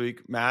Roundup last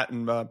week. Matt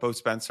and Bo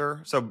Spencer.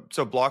 So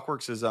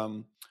Blockworks is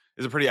a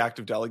pretty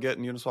active delegate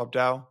in Uniswap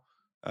DAO.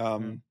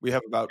 We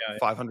have about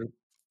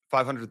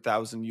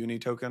 500,000 Uni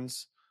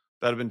tokens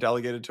that have been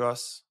delegated to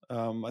us.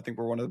 I think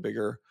we're one of the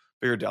bigger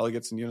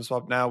delegates in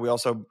Uniswap now. We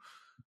also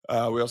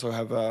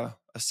have a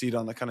seat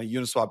on the kind of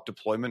Uniswap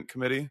deployment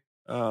committee.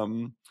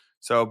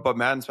 But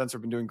Matt and Spencer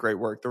have been doing great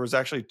work. There was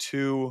actually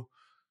two.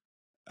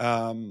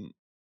 In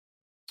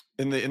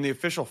the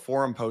official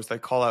forum post, they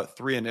call out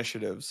 3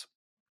 initiatives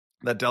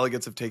that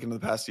delegates have taken in the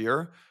past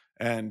year,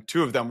 and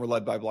 2 of them were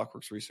led by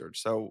Blockworks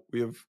Research. So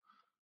we have.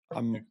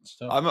 I'm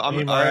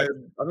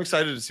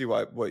excited to see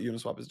what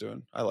Uniswap is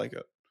doing. I like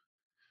it.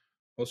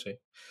 We'll see.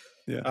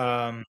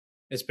 Yeah.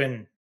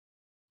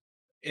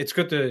 It's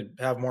good to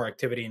have more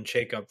activity and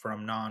shakeup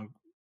from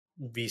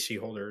VC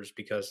holders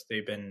because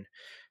there's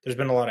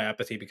been a lot of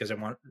apathy because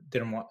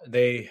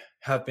they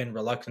have been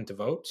reluctant to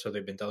vote, so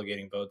they've been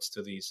delegating votes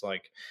to these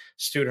like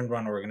student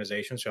run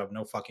organizations who have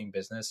no fucking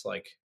business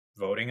like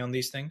voting on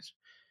these things.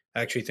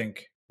 I actually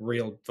think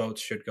real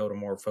votes should go to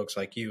more folks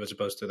like you as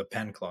opposed to the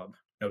pen club.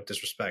 No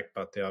disrespect,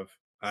 but they have,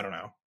 I don't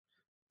know,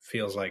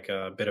 feels like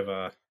a bit of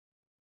a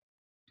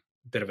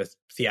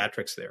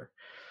theatrics there.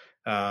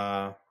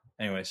 Uh,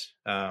 anyways,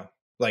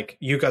 like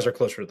you guys are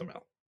closer to the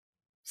middle.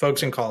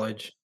 Folks in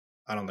college,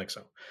 I don't think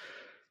so.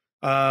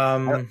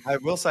 I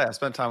will say I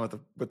spent time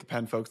with the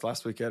Penn folks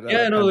last week at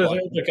Yeah, Penn no, Block. like,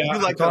 I do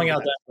I'm like those calling out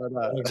guys, that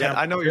but as an example.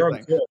 I know what They you're are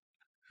saying. good.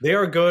 They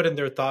are good and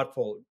they're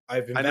thoughtful.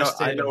 I've I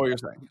invested. know what you're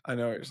saying. I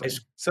know what you're saying.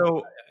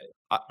 So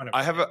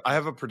I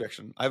have a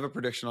prediction. I have a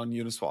prediction on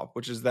Uniswap,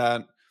 which is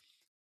that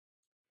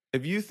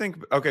if you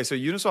think, okay, so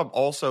Uniswap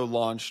also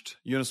launched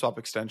Uniswap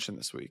extension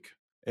this week.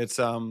 It's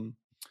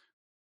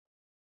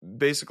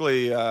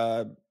basically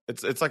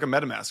it's like a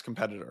MetaMask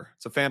competitor.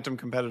 It's a Phantom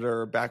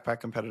competitor,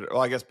 backpack competitor.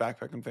 Well, I guess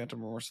backpack and Phantom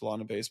are more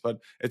Solana based, but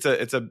it's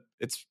a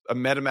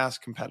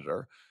MetaMask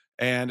competitor,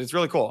 and it's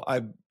really cool.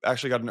 I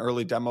actually got an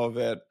early demo of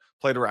it,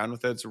 played around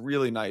with it. It's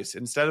really nice.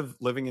 Instead of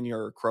living in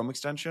your Chrome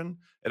extension,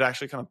 it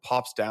actually kind of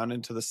pops down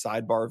into the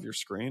sidebar of your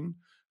screen,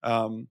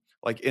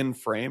 like in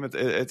frame.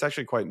 It's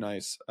actually quite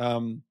nice.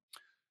 You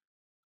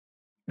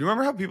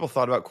remember how people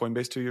thought about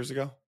Coinbase 2 years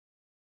ago?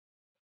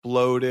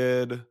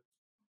 Bloated,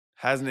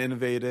 hasn't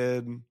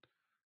innovated,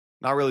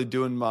 not really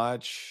doing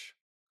much.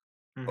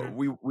 Mm-hmm.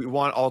 We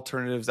want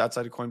alternatives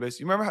outside of Coinbase.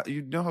 You remember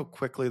how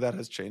quickly that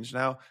has changed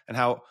now, and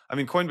how, I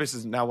mean, Coinbase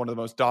is now one of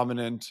the most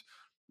dominant,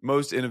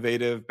 most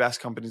innovative, best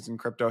companies in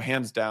crypto,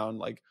 hands down.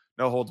 Like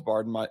no holds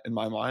barred in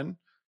my mind.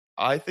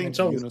 I think It's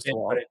always been, but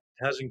Uniswap. it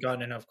hasn't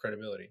gotten enough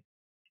credibility.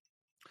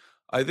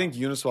 I think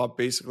Uniswap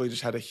basically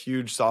just had a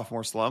huge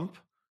sophomore slump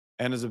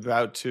and is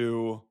about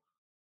to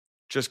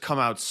just come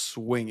out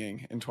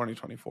swinging in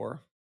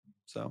 2024.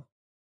 So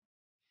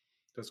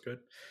That's good.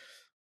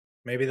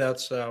 Maybe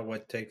that's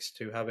what it takes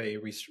to have a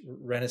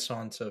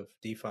renaissance of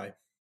DeFi.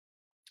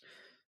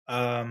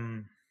 I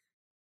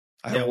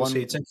have Yeah, we'll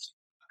see. It's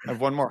I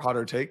have one more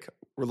hotter take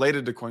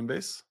related to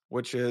Coinbase,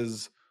 which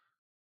is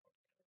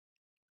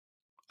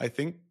I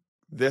think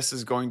this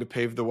is going to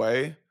pave the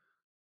way.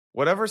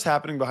 Whatever's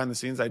happening behind the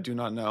scenes, I do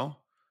not know.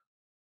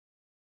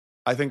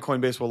 I think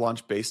Coinbase will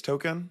launch Base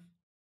token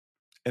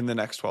in the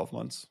next 12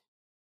 months.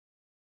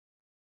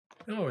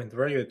 Oh, and the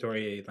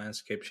regulatory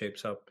landscape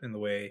shapes up in the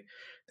way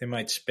they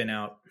might spin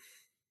out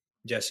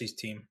Jesse's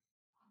team.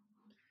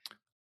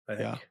 I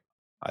think. Yeah.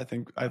 I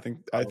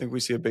think we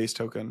see a Base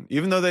token.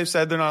 Even though they've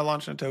said they're not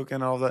launching a token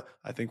and all that,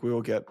 I think we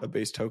will get a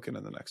Base token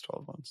in the next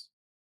 12 months.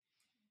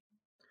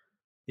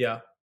 Yeah.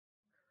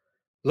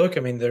 Look,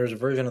 I mean, there's a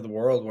version of the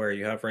world where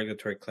you have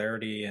regulatory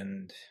clarity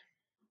and,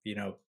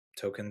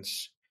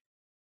 tokens.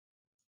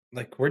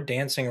 Like we're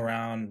dancing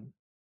around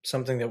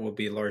something that will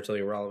be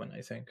largely irrelevant,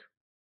 I think,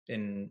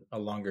 in a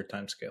longer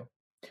time scale.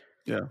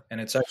 Yeah. And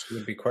it's actually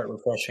would be quite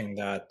refreshing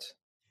that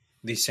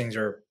these things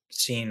are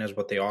seen as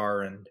what they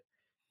are, and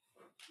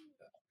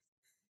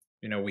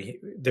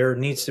there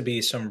needs to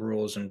be some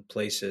rules in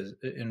places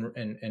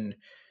in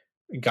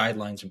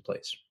guidelines in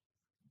place,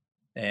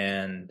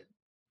 and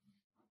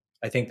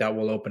I think that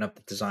will open up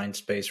the design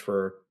space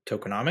for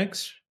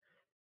tokenomics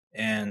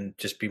and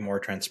just be more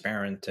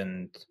transparent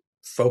and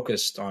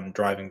focused on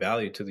driving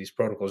value to these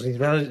protocols. These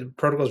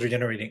protocols are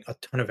generating a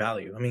ton of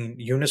value. I mean,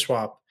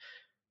 Uniswap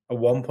at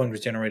one point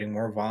was generating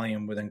more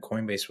volume within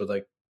Coinbase with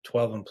like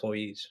 12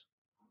 employees.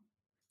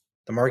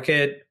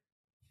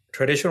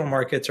 Traditional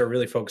markets are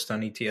really focused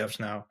on ETFs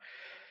now.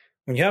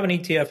 When you have an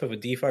ETF of a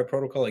DeFi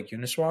protocol like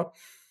Uniswap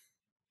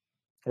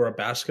or a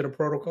basket of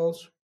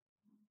protocols,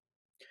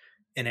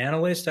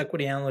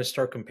 equity analysts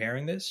start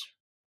comparing this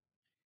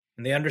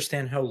and they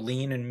understand how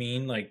lean and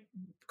mean like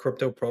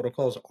crypto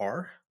protocols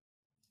are,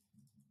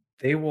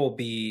 they will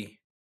be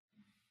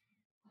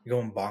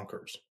going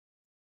bonkers.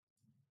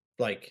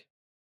 Like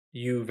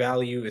you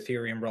value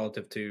Ethereum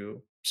relative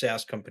to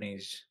SaaS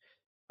companies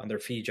on their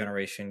fee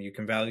generation. You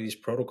can value these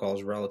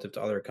protocols relative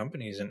to other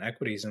companies and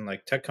equities and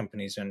like tech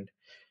companies, and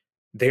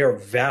they are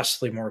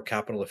vastly more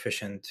capital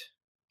efficient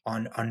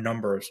on a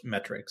number of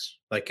metrics.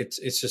 Like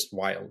it's just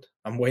wild.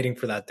 I'm waiting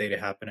for that day to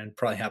happen, and it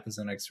probably happens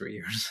in the next 3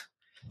 years.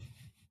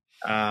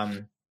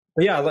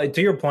 But yeah, like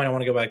to your point, I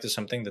want to go back to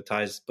something that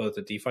ties both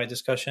the DeFi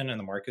discussion and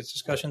the markets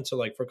discussion. So,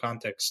 like for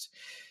context,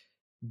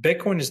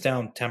 Bitcoin is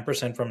down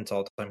 10% from its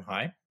all-time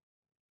high.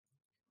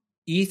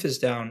 ETH is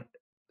down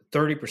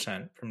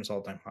 30% from its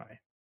all-time high.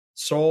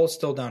 Sol is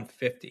still down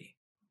 50,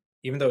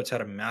 even though it's had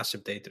a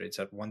massive day today. It's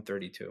at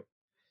 132.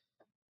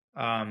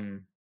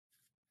 And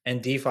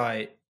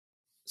DeFi,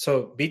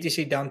 so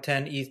BTC down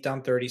 10, ETH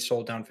down 30,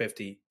 Sol down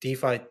 50,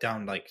 DeFi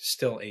down like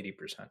still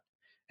 80%,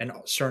 and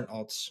certain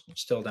alts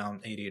still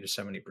down 80 to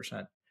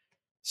 70%.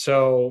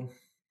 So,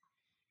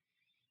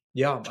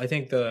 yeah, I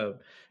think the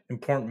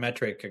important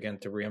metric, again,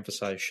 to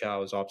reemphasize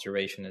Xiao's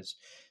observation is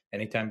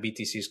anytime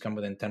BTC's come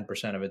within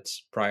 10% of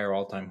its prior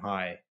all-time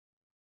high,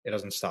 it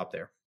doesn't stop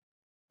there.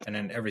 And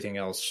then everything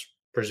else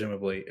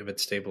presumably, if it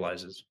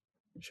stabilizes,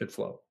 should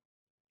flow.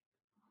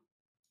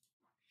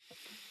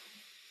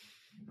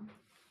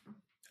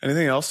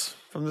 Anything else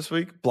from this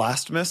week?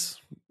 Blastmas.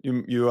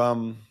 You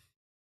want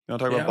to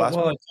talk about Yeah, Blastmas?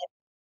 well,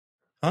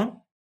 huh?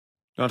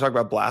 You want to talk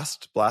about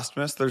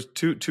Blastmas? There's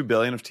 2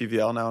 billion of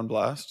TVL now in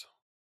Blast.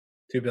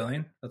 2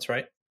 billion. That's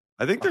right.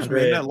 I think there's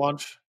 100. mainnet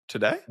launch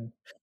today.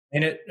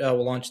 And it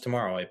will launch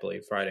tomorrow, I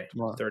believe, Friday,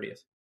 Tomorrow. 30th.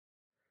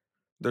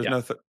 There's Yeah.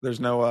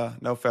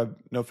 no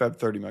Feb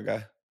 30, my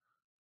guy.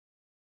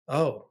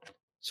 Oh,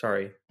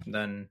 sorry.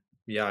 Then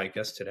yeah, I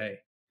guess today.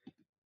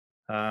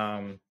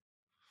 Um,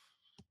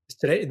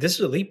 today. This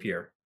is a leap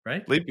year,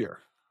 right? Leap year.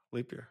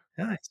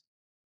 Nice,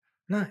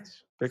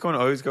 nice. Bitcoin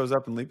always goes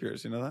up in leap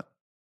years. You know that?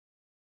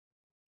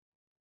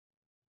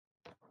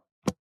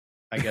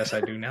 I guess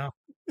I do now.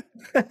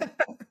 Thank God.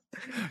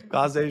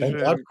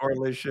 Causation,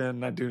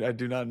 correlation. I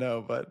do not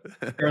know, but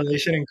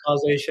Correlation and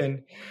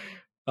causation.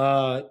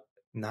 Uh,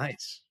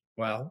 nice.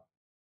 Well,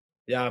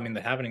 yeah. I mean,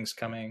 the halving's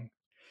coming.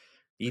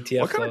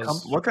 ETF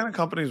flows. what kind of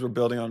companies were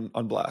building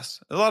on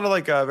Blast? A lot of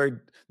like very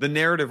the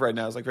narrative right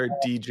now is like very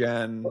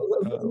degen.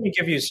 Let me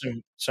give you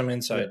some Yeah.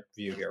 inside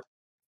view here.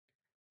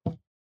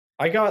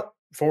 I got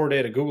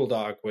forwarded a Google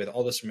Doc with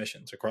all the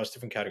submissions across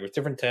different categories,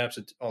 different tabs,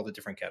 all the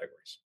different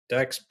categories: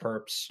 DEX,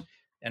 perps,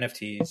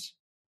 NFTs,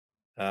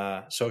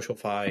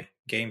 SocialFi,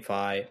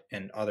 GameFi,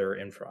 and other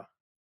infra.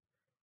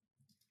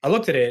 I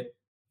looked at it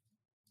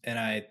and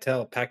I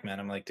tell Pac-Man,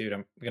 I'm like, dude,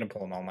 I'm gonna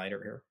pull an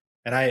all-nighter here,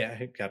 and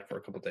I got it for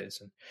a couple of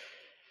days,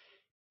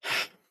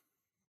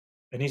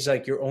 and he's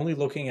like, you're only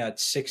looking at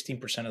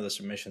 16% of the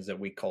submissions that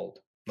we culled,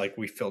 like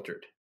we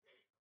filtered.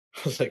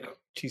 I was like,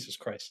 Jesus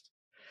Christ.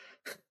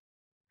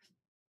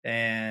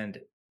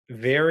 And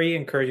very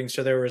encouraging.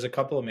 So there was a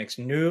couple of mixed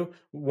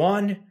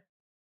completely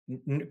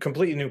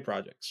new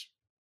projects.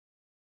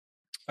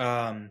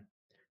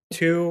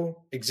 Two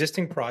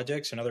existing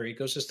projects and other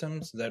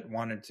ecosystems that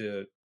wanted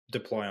to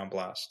deploy on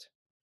Blast.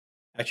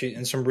 Actually,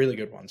 and some really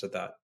good ones at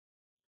that.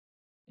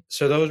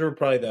 So those were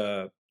probably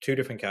the two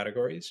different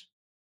categories.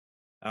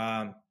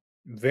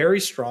 Very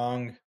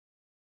strong.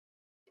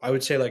 I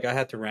would say like I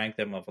had to rank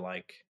them of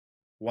like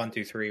 1,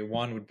 2, 3.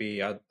 One would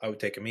be I would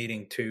take a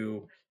meeting.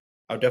 Two,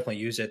 I would definitely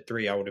use it.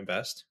 Three, I would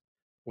invest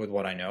with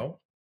what I know.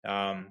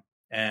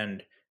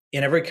 And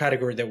in every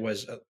category there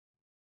was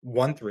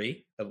 1,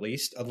 3 at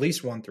least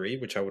 1, 3,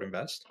 which I would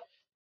invest,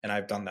 and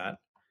I've done that.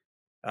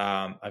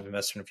 I've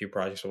invested in a few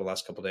projects over the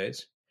last couple of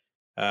days,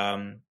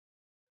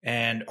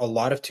 and a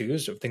lot of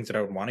twos of things that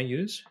I would want to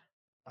use,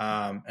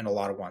 and a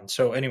lot of ones.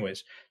 So,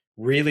 anyways,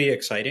 really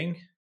exciting.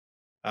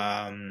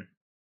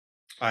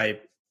 I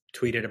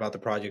tweeted about the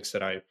projects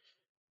that I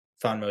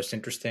found most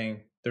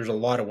interesting. There's a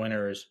lot of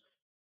winners.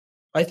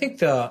 I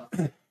think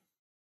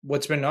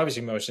what's been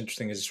obviously most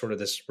interesting is sort of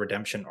this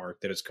redemption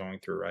arc that it's going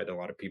through, right? A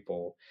lot of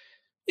people,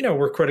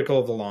 were critical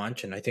of the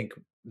launch, and I think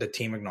the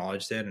team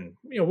acknowledged it, and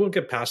we'll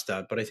get past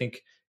that. But I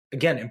think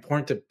again,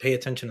 important to pay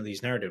attention to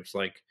these narratives.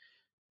 Like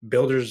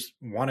builders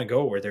want to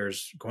go where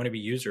there's going to be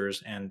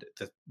users, and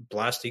the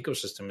Blast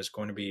ecosystem is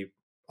going to be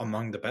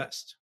among the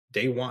best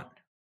day one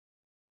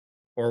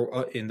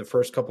or in the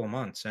first couple of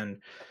months.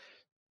 And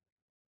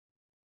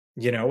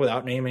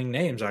without naming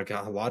names, I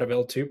got a lot of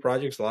L2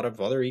 projects, a lot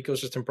of other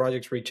ecosystem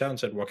projects reach out and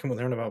said, "What can we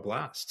learn about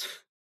Blast?"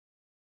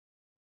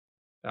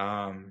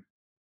 um,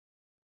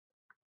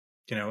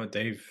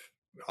 they've.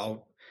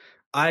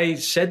 I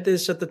said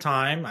this at the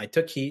time. I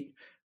took heat.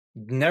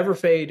 Never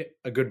fade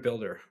a good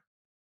builder.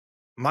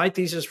 My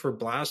thesis for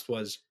Blast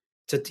was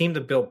it's a team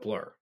that built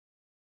Blur.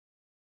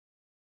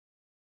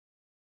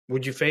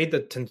 Would you fade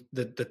the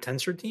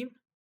Tensor team?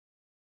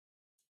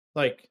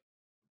 Like,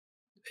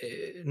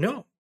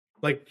 no,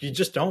 like you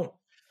just don't.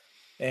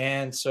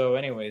 And so,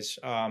 anyways,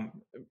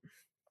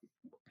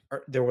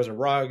 there was a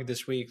rug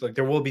this week. Like,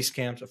 there will be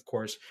scams, of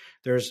course.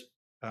 There's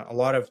a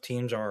lot of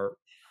teams are,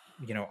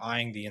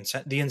 eyeing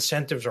the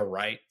incentives are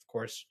right, of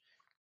course.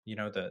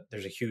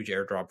 There's a huge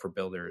airdrop for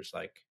builders.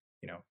 Like,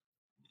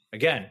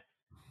 again,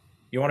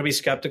 you want to be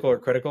skeptical or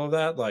critical of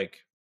that, like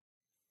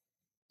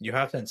you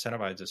have to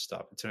incentivize this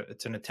stuff.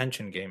 It's an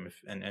attention game,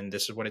 and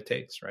this is what it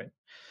takes, right?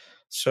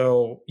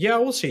 So yeah,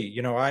 we'll see.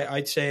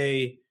 I'd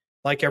say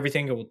like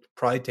everything, it will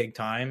probably take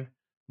time,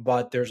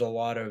 but there's a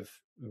lot of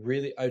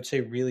I would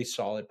say really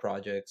solid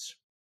projects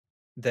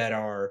that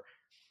are,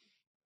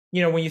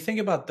 when you think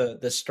about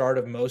the start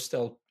of most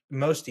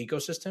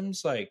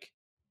ecosystems, like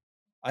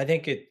I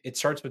think it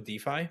starts with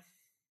DeFi,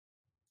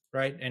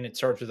 right? And it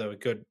starts with a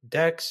good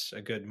DEX,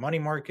 a good money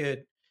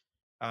market,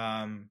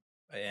 and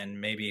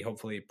maybe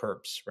hopefully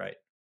perps, right?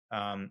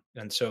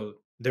 And so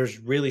there's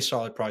really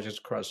solid projects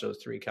across those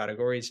three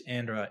categories,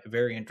 and a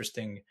very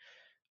interesting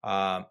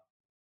uh,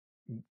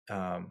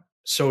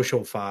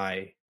 social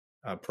fi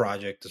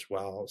project as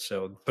well.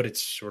 So, but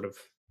it's sort of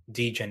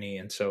degen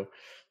and so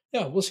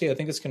yeah, we'll see. I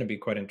think it's going to be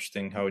quite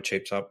interesting how it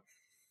shapes up.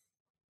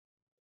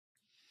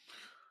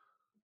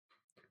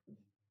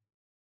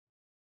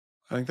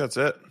 I think that's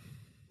it.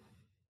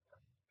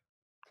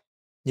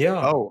 Yeah.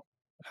 Oh,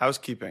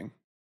 housekeeping.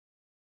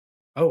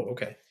 Oh,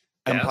 okay.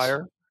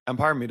 Empire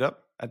meetup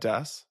at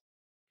DAS.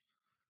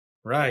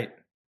 Right.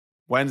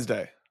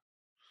 Wednesday.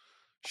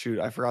 Shoot,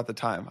 I forgot the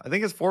time. I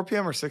think it's 4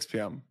 p.m. or 6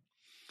 p.m.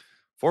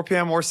 4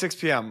 p.m. or 6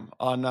 p.m.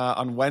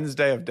 on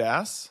Wednesday of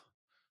DAS.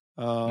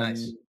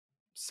 Nice.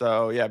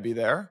 So yeah, be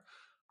there.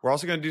 We're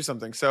also going to do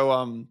something. So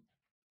all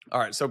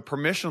right. So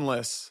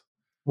permissionless.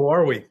 Who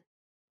are we?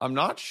 I'm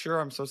not sure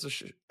I'm supposed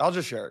to. I'll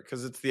just share it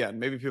because it's the end.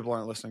 Maybe people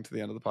aren't listening to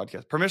the end of the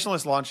podcast.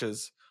 Permissionless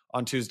launches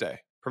on Tuesday.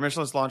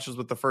 Permissionless launches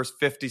with the first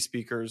 50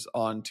 speakers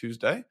on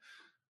Tuesday.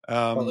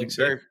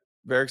 Very,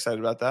 very excited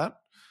about that.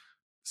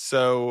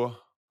 So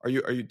are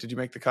you, did you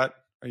make the cut?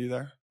 Are you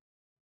there?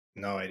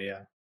 No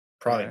idea.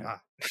 Probably right.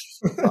 not.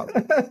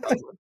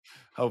 Probably.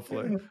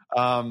 Hopefully.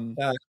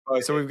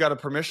 So we've got a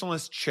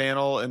permissionless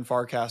channel in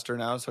Farcaster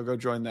now, so go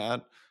join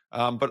that.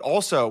 But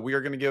also we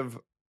are going to give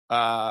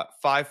 5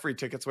 free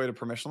tickets away to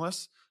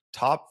permissionless.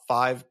 Top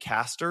 5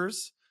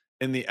 casters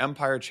in the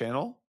Empire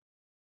channel.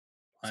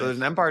 Nice. So there's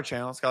an Empire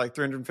channel. It's got like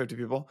 350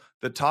 people.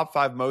 The top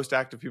 5 most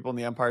active people in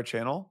the Empire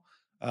channel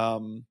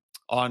on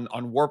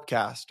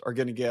Warpcast are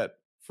going to get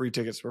free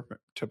tickets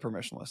to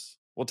permissionless.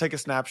 We'll take a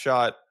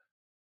snapshot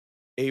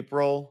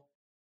April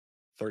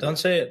 30th. Don't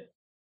say it.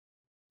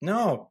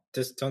 No,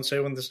 just don't say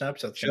when the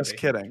snapshot's just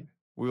kidding.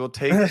 We will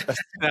take a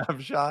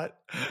snapshot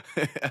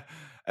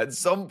at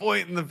some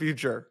point in the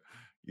future.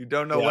 You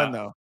don't know when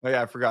though. Oh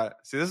yeah, I forgot.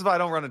 See, this is why I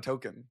don't run a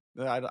token.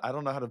 I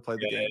don't know how to play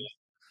the game.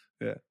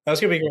 Yeah, that's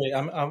gonna be great.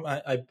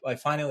 I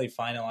finally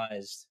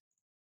finalized.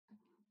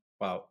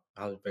 Wow,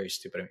 I was very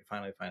stupid. I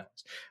finally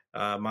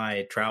finalized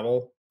my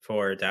travel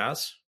for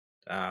DAS.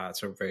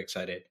 So I'm very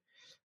excited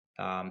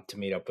to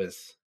meet up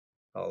with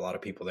a lot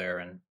of people there,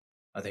 and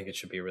I think it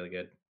should be a really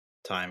good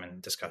time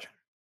and discussion.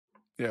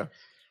 Yeah,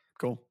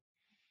 cool.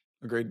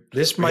 Agreed.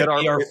 This might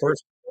be our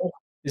first.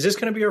 Is this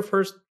going to be our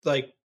first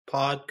like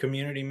pod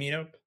community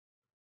meetup?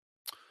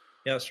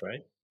 Yes, right.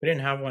 We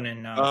didn't have one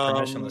in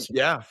permissionless.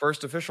 Yeah,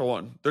 first official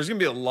one. There's going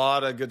to be a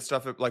lot of good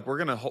stuff. Like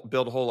we're going to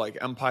build a whole like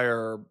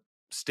Empire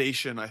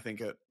station, I think,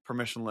 at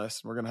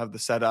permissionless. We're going to have the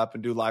setup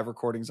and do live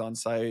recordings on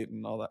site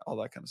and all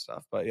that kind of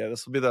stuff. But yeah,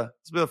 this will be the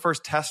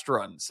first test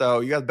run.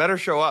 So you guys better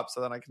show up so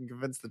that I can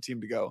convince the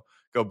team to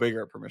go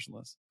bigger at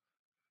permissionless.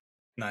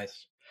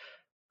 Nice.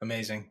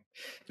 Amazing.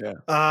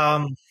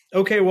 Yeah.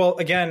 Okay. Well,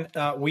 again,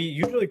 we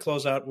usually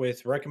close out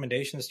with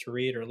recommendations to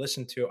read or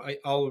listen to.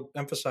 I'll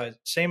emphasize,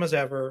 same as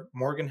ever,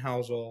 Morgan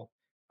Housel.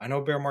 I know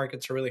bear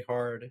markets are really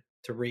hard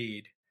to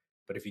read,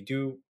 but if you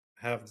do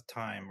have the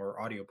time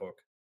or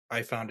audiobook,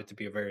 I found it to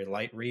be a very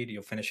light read.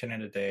 You'll finish it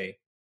in a day.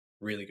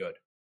 Really good.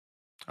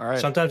 All right.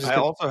 Sometimes it's I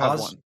also have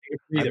one.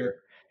 Reader.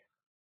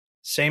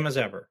 Same as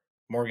ever,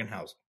 Morgan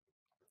Housel.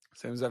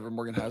 Same as ever,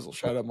 Morgan Housel.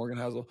 Shout out Morgan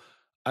Housel.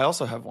 I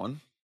also have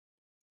one.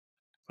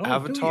 Oh,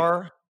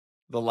 Avatar: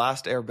 The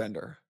Last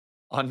Airbender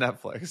on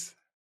Netflix.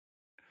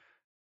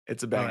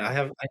 It's a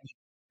banger.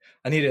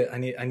 I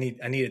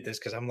needed this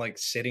because I'm like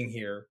sitting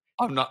here.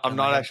 I'm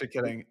not actually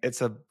kidding.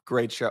 It's a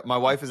great show. My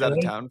wife is out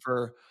of town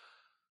for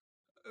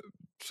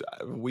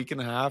a week and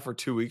a half or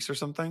 2 weeks or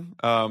something.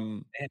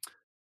 Man,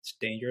 it's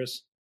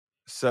dangerous.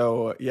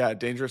 So yeah,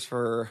 dangerous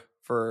for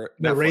the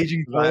Netflix.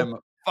 Raging Bull. I'm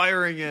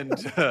firing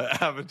into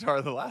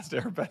Avatar: The Last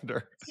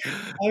Airbender.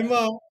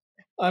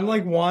 I'm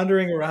like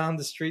wandering around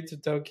the streets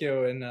of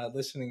Tokyo and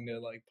listening to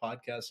like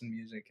podcasts and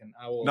music, and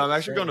I will. No, I'm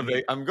actually going to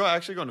Vegas.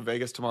 Actually going to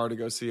Vegas tomorrow to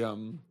go see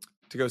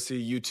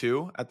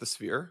U2 at the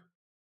Sphere.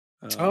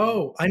 I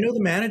know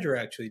the manager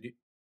actually.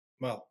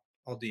 Well,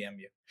 I'll DM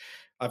you.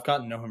 I've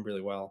gotten to know him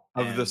really well.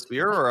 Of the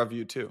Sphere or of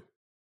U2?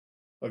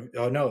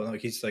 Oh no,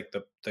 he's like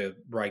the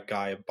right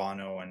guy of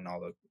Bono and all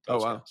the. Oh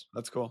wow, guys.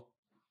 That's cool.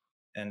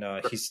 And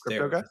he's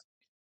crypto there. Guy?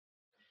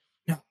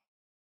 No,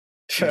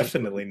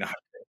 definitely not.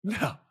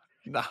 No.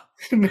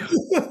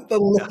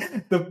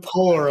 the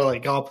polar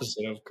like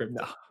opposite of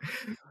crypto.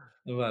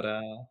 No. But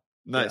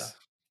nice. Yeah.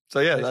 So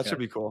yeah, nice that should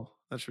be cool.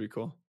 That should be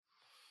cool.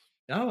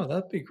 Oh,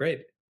 that'd be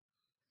great.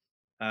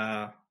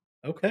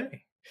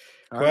 Okay.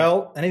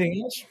 Well,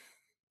 anything else?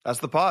 That's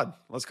the pod.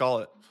 Let's call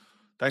it.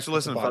 Thanks for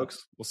listening,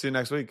 folks. We'll see you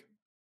next week.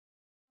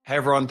 Hey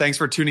everyone, thanks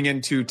for tuning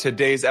in to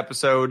today's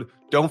episode.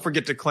 Don't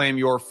forget to claim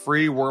your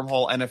free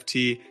Wormhole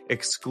NFT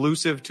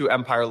exclusive to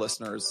Empire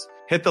listeners.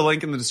 Hit the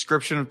link in the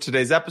description of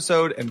today's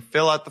episode and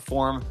fill out the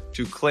form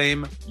to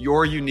claim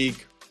your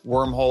unique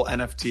Wormhole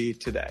NFT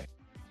today.